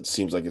also it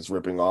seems like it's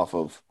ripping off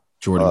of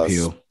Jordan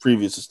Peele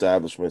previous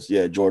establishments.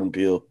 Yeah, Jordan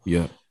Peele.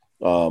 Yeah,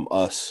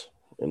 Us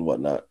and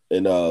whatnot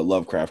in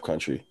Lovecraft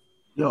Country.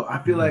 Yo,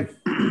 I feel like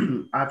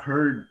I've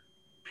heard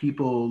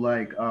people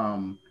like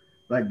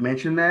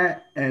mention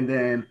that, and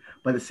then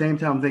but at the same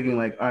time I'm thinking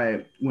like, all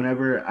right,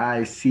 whenever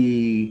I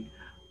see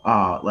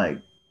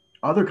like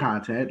other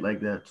content like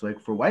that's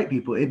like for white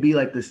people, it'd be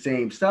like the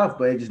same stuff,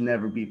 but it just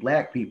never be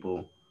black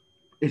people.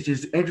 It's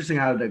just interesting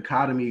how the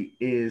dichotomy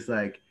is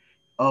like,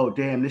 oh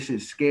damn, this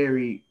is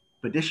scary,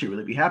 but this shit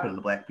really be happening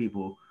to black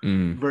people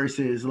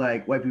versus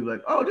like white people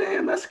like, oh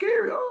damn, that's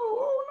scary.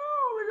 Oh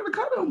no, they're gonna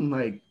cut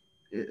them.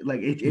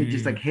 It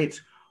just like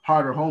hits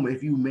harder home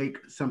if you make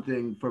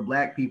something for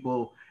black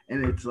people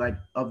and it's like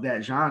of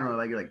that genre.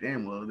 Like you're like,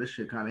 damn, well this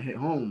shit kind of hit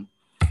home.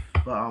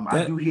 But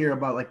I do hear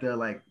about like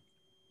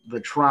the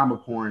trauma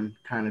porn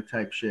kind of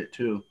type shit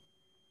too.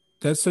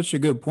 That's such a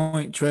good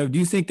point, Trev. Do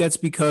you think that's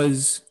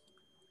because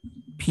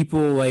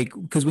people like,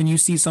 because when you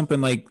see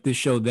something like the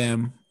show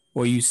Them,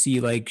 or you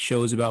see like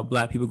shows about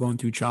black people going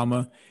through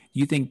trauma, do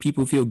you think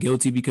people feel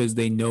guilty because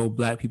they know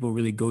black people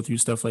really go through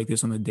stuff like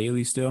this on the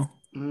daily still?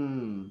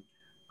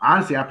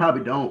 Honestly, I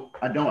probably don't.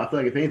 I feel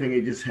like if anything,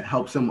 it just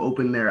helps them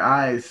open their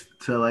eyes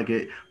to like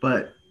it.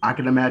 But I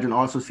can imagine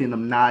also seeing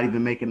them not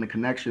even making the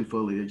connection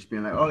fully. They're just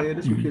being like, oh yeah,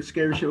 this is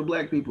scary shit with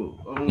black people.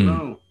 Oh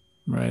no.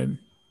 Right.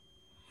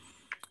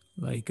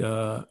 Like,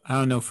 I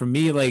don't know. For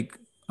me, like,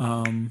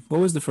 what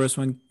was the first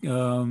one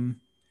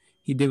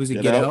he did? Was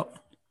it Get Out?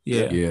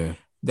 Yeah.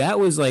 That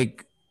was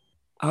like,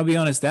 I'll be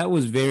honest, that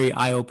was very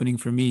eye-opening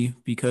for me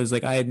because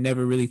like I had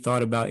never really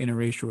thought about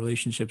interracial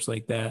relationships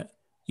like that,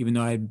 even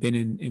though I had been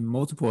in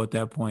multiple at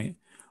that point.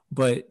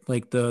 But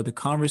like the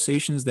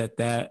conversations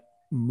that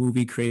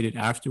movie created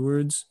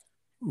afterwards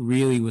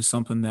really was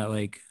something that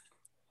like,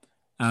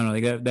 I don't know,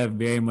 like that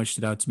very much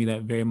stood out to me.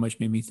 That very much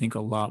made me think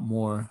a lot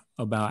more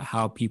about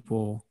how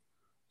people,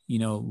 you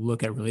know,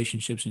 look at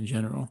relationships in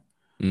general.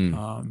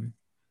 And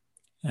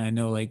I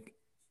know like,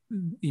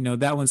 you know,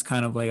 that one's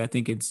kind of like, I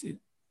think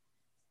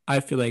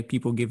I feel like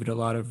people give it a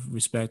lot of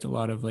respect, a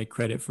lot of like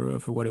credit for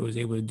what it was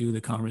able to do,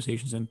 the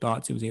conversations and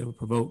thoughts it was able to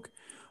provoke.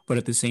 But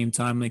at the same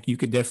time, like you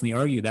could definitely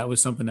argue that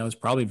was something that was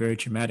probably very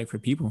traumatic for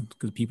people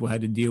because people had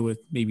to deal with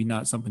maybe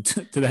not something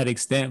to that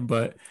extent,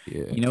 but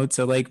you know,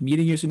 to like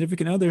meeting your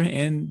significant other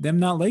and them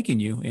not liking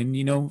you and,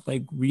 you know,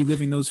 like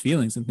reliving those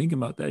feelings and thinking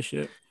about that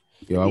shit.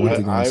 Yo, I went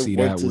to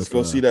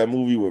go see that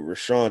movie with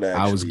Rashawn. Actually,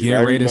 I was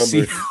getting ready to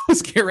see.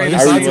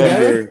 I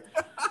remember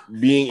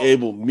being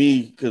able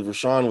because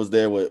Rashawn was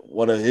there with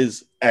one of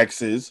his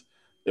exes.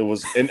 It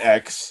was an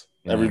ex.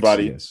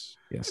 Everybody,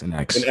 yes, an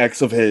ex. An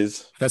ex of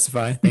his.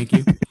 Specify. Thank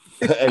you.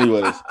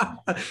 Anyways,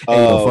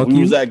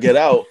 we was at Get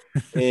Out,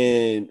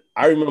 and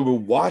I remember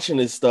watching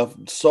this stuff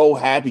so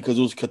happy because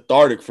it was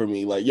cathartic for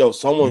me. Like, yo,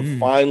 someone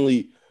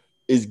finally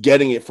is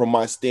getting it from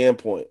my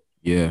standpoint.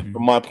 Yeah,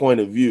 from my point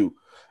of view.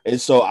 And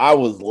so I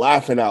was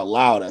laughing out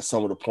loud at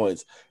some of the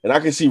points, and I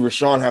could see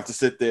Rashawn have to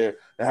sit there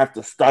and have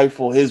to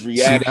stifle his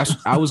reaction.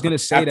 I was gonna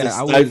say that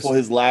stifle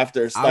his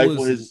laughter,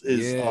 stifle his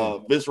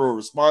visceral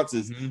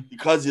responses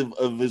because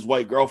of his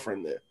white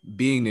girlfriend there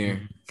being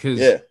there.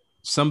 Because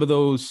some of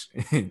those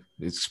it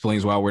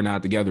explains why we're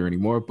not together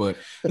anymore. But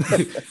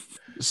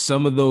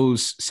some of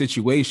those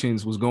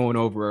situations was going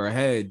over our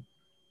head,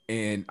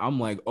 and I'm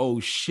like,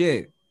 oh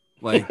shit,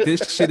 like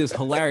this shit is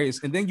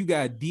hilarious. And then you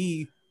got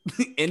D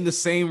in the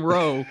same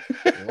row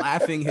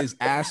laughing his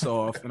ass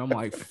off, and I'm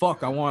like,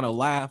 fuck, I want to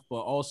laugh, but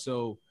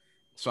also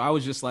so I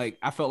was just like,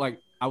 I felt like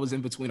I was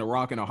in between a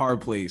rock and a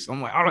hard place.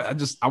 I'm like,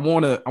 I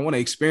want to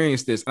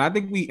experience this. And I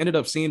think we ended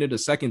up seeing it a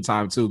second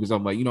time too, because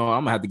I'm like, you know,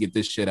 I'm gonna have to get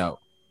this shit out.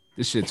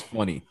 This shit's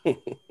funny.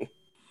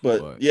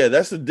 but yeah,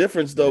 that's the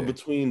difference though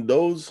between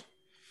those,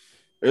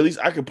 or at least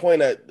I could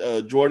point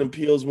at Jordan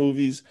Peele's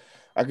movies.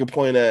 I could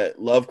point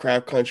at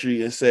Lovecraft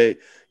Country and say,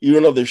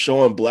 even though they're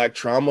showing black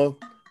trauma,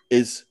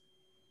 it's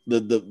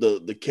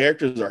the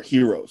characters are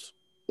heroes.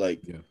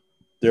 Like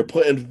they're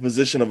put in the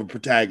position of a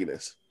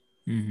protagonist,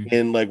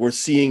 and like we're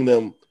seeing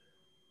them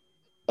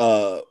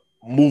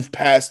move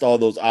past all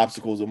those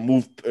obstacles and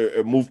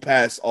move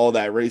past all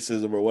that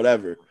racism or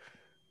whatever,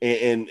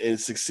 and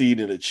succeed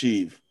and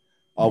achieve.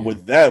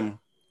 With them,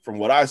 from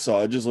what I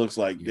saw, it just looks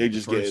like they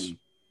just getting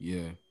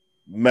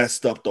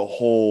messed up the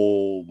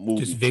whole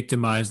movie, just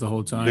victimized the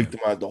whole time.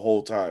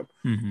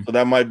 So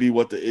that might be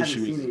what the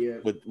issue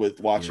is with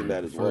watching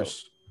that as well.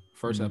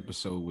 First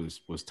episode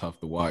was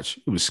tough to watch.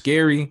 It was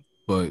scary,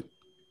 but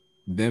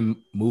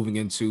them moving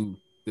into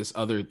this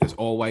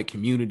all white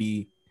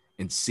community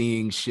and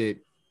seeing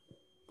shit,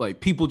 like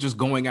people just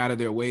going out of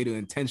their way to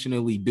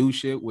intentionally do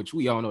shit, which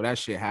we all know that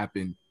shit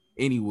happened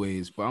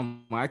anyways. But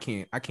I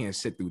can't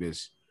sit through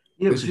this.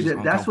 Yeah, but see,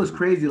 that's what's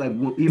crazy. Like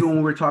even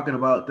when we're talking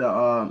about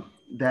the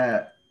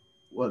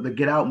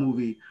Get Out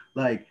movie,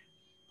 like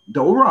the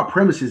overall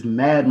premise is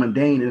mad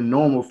mundane and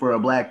normal for a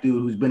black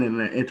dude who's been in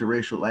an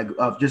interracial, like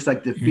of just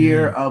like the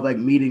fear of like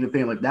meeting the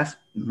family. Like that's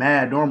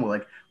mad normal.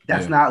 Like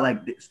that's not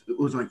like it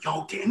was like,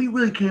 yo, damn, he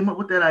really came up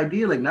with that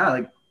idea. Like nah,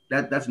 like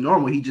that's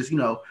normal. He just, you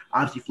know,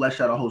 obviously fleshed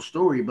out a whole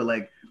story, but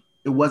like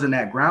it wasn't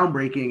that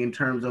groundbreaking in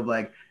terms of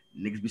like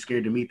niggas be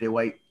scared to meet the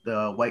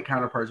white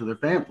counterparts of their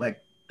family.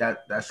 Like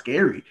that's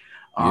scary.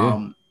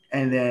 And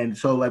then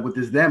so like with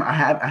this I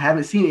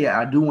haven't seen it yet.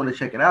 I do want to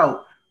check it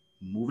out.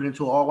 Moving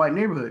into an all white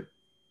neighborhood.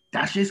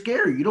 That's just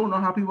scary. You don't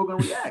know how people are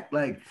gonna react.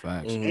 Like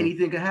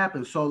anything could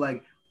happen. So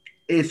like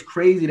it's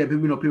crazy that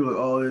people, you know, people are like,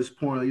 oh, it's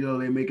porn, you know,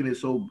 they're making it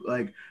so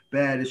like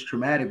bad, it's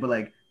traumatic, but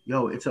like,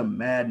 yo, it's a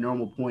mad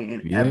normal point,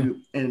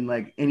 and and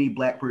like any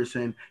black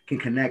person can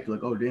connect,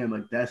 like, oh damn,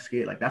 like that's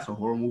scary, like that's a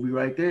horror movie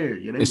right there.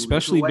 Yeah,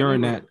 especially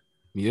during that,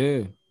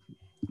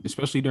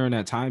 especially during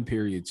that time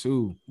period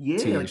too.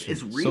 Yeah, like,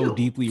 it's real. So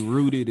deeply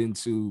rooted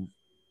into,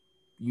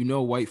 you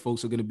know, white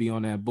folks are gonna be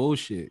on that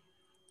bullshit.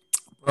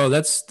 Bro,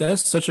 that's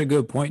such a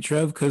good point,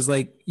 Trev, because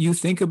like you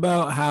think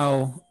about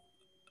how,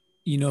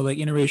 you know, like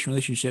interracial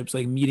relationships,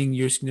 like meeting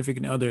your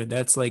significant other,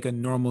 that's like a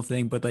normal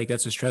thing, but like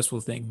that's a stressful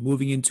thing.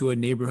 Moving into a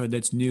neighborhood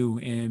that's new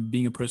and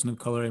being a person of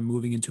color and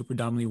moving into a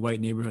predominantly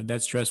white neighborhood,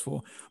 that's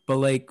stressful. But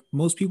like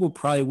most people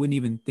probably wouldn't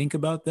even think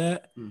about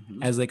that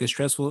as like a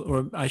stressful,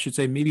 or I should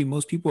say maybe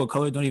most people of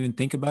color don't even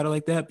think about it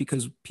like that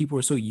because people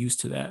are so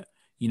used to that.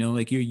 You know,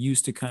 like you're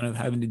used to kind of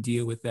having to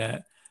deal with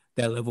that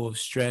level of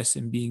stress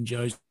and being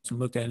judged and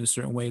looked at in a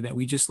certain way that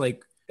we just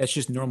like, that's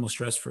just normal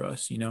stress for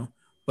us, you know.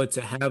 But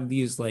to have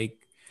these like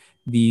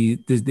the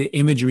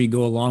imagery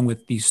go along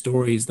with these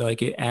stories, that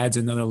like it adds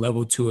another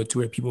level to it, to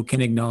where people can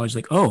acknowledge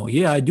like, oh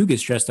yeah, I do get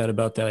stressed out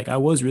about that. Like I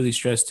was really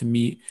stressed to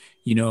meet,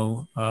 you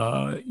know,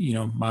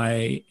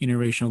 my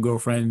interracial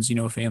girlfriend's, you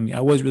know, family. I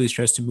was really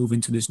stressed to move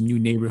into this new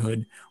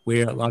neighborhood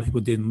where a lot of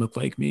people didn't look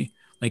like me.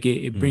 Like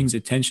it brings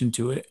attention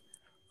to it.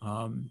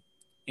 And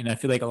I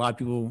feel like a lot of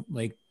people,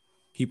 like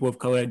people of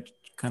color,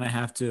 kind of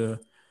have to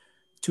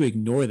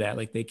ignore that.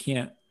 Like they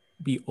can't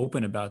be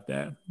open about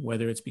that,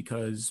 whether it's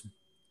because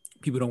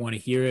people don't want to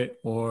hear it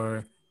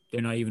or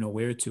they're not even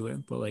aware to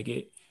it. But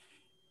like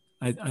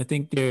I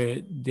think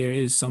there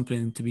is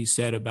something to be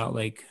said about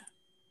like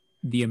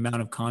the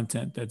amount of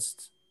content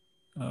that's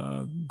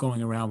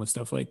going around with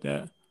stuff like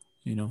that.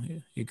 You know,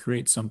 it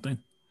creates something.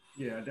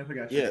 Yeah, I definitely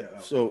got that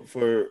out. So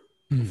for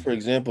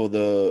example,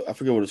 I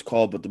forget what it's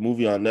called, but the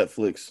movie on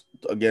Netflix,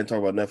 again,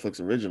 talking about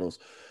Netflix originals,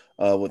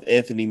 with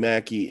Anthony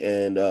Mackie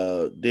and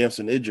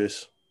Damson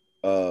Idris,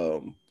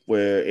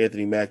 where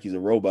Anthony Mackie's a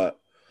robot.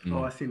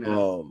 Oh, I seen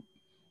that.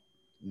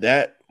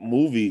 That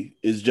movie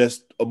is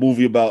just a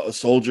movie about a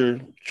soldier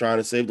trying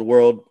to save the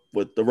world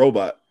with the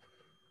robot.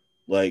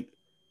 Like,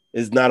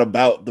 it's not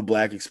about the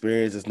black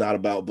experience. It's not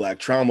about black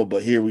trauma.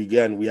 But here we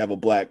have a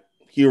black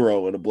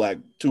hero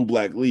and two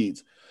black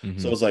leads.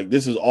 So it's like,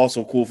 this is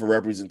also cool for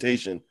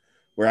representation,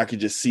 where I could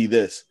just see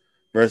this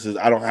versus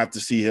I don't have to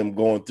see him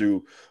going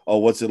through, oh,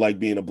 what's it like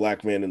being a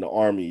black man in the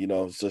army? You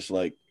know, it's just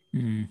like,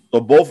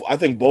 so I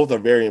think both are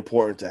very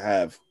important to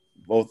have.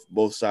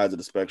 Both sides of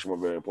the spectrum are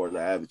very important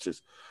to have. It's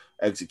just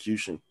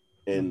execution.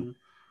 And,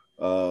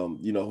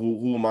 you know,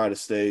 who am I to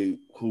say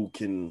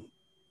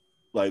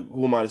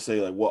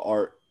what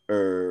art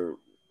or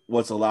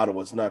what's allowed and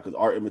what's not? Because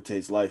art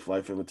imitates life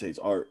imitates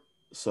art.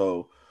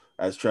 So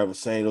as Trevor was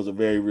saying, those are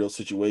very real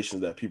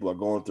situations that people are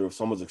going through. If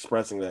someone's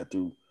expressing that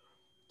through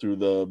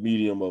the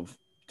medium of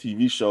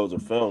TV shows or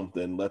film,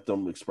 then let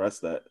them express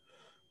that.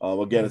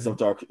 Again, it's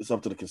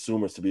up to the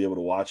consumers to be able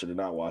to watch it or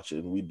not watch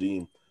it, and we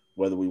deem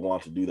whether we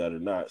want to do that or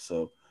not.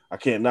 So I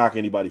can't knock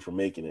anybody for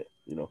making it,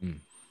 you know.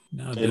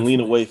 No, and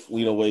Lena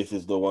Waithe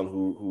is the one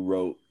who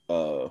wrote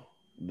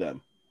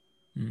them.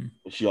 And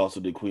she also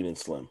did Queen and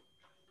Slim.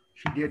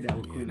 She did that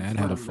with Queen and Slim.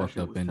 That had a fucked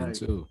up ending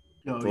too.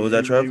 Yo, what was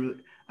that, Trev?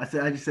 I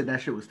just said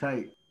that shit was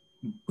tight.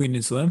 Queen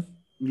and Slim?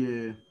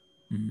 Yeah.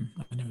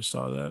 I never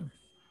saw that.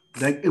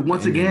 Like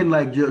once again,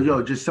 like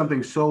yo, just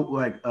something so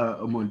like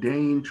a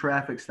mundane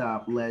traffic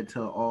stop led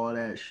to all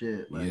that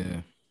shit. Like,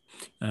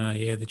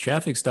 the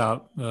traffic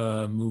stop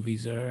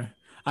movies are.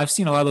 I've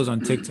seen a lot of those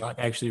on TikTok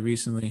actually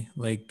recently.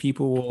 Like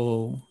people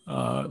will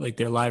like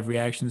their live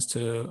reactions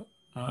to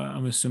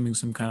I'm assuming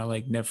some kind of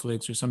like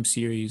Netflix or some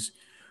series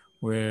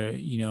where,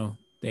 you know,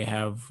 they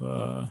have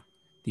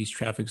these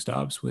traffic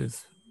stops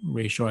with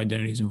racial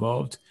identities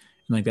involved.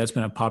 And like that's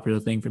been a popular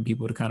thing for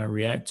people to kind of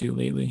react to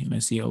lately. And I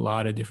see a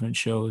lot of different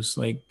shows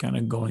like kind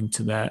of going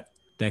to that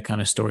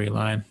kind of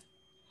storyline.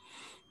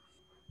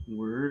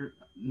 Word.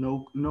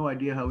 No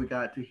idea how we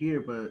got to here,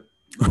 but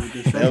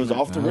that was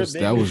off the rip.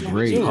 That was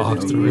great. Off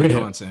the rip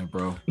content,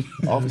 bro.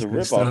 Off the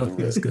rip.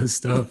 That's good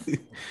stuff.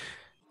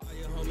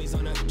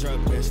 On the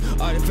drug list.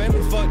 All the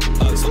family fucked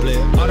up split.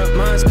 All the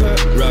minds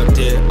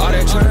corrupted. All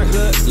that trying to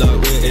good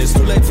luck with. It's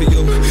too late for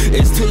you.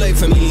 It's too late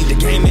for me. The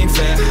game ain't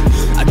fair.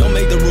 I don't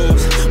make the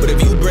rules, but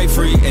if you break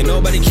free, ain't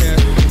nobody care.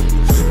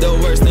 The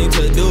worst thing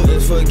to do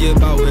is forget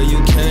about where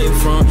you came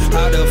from.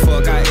 How the fuck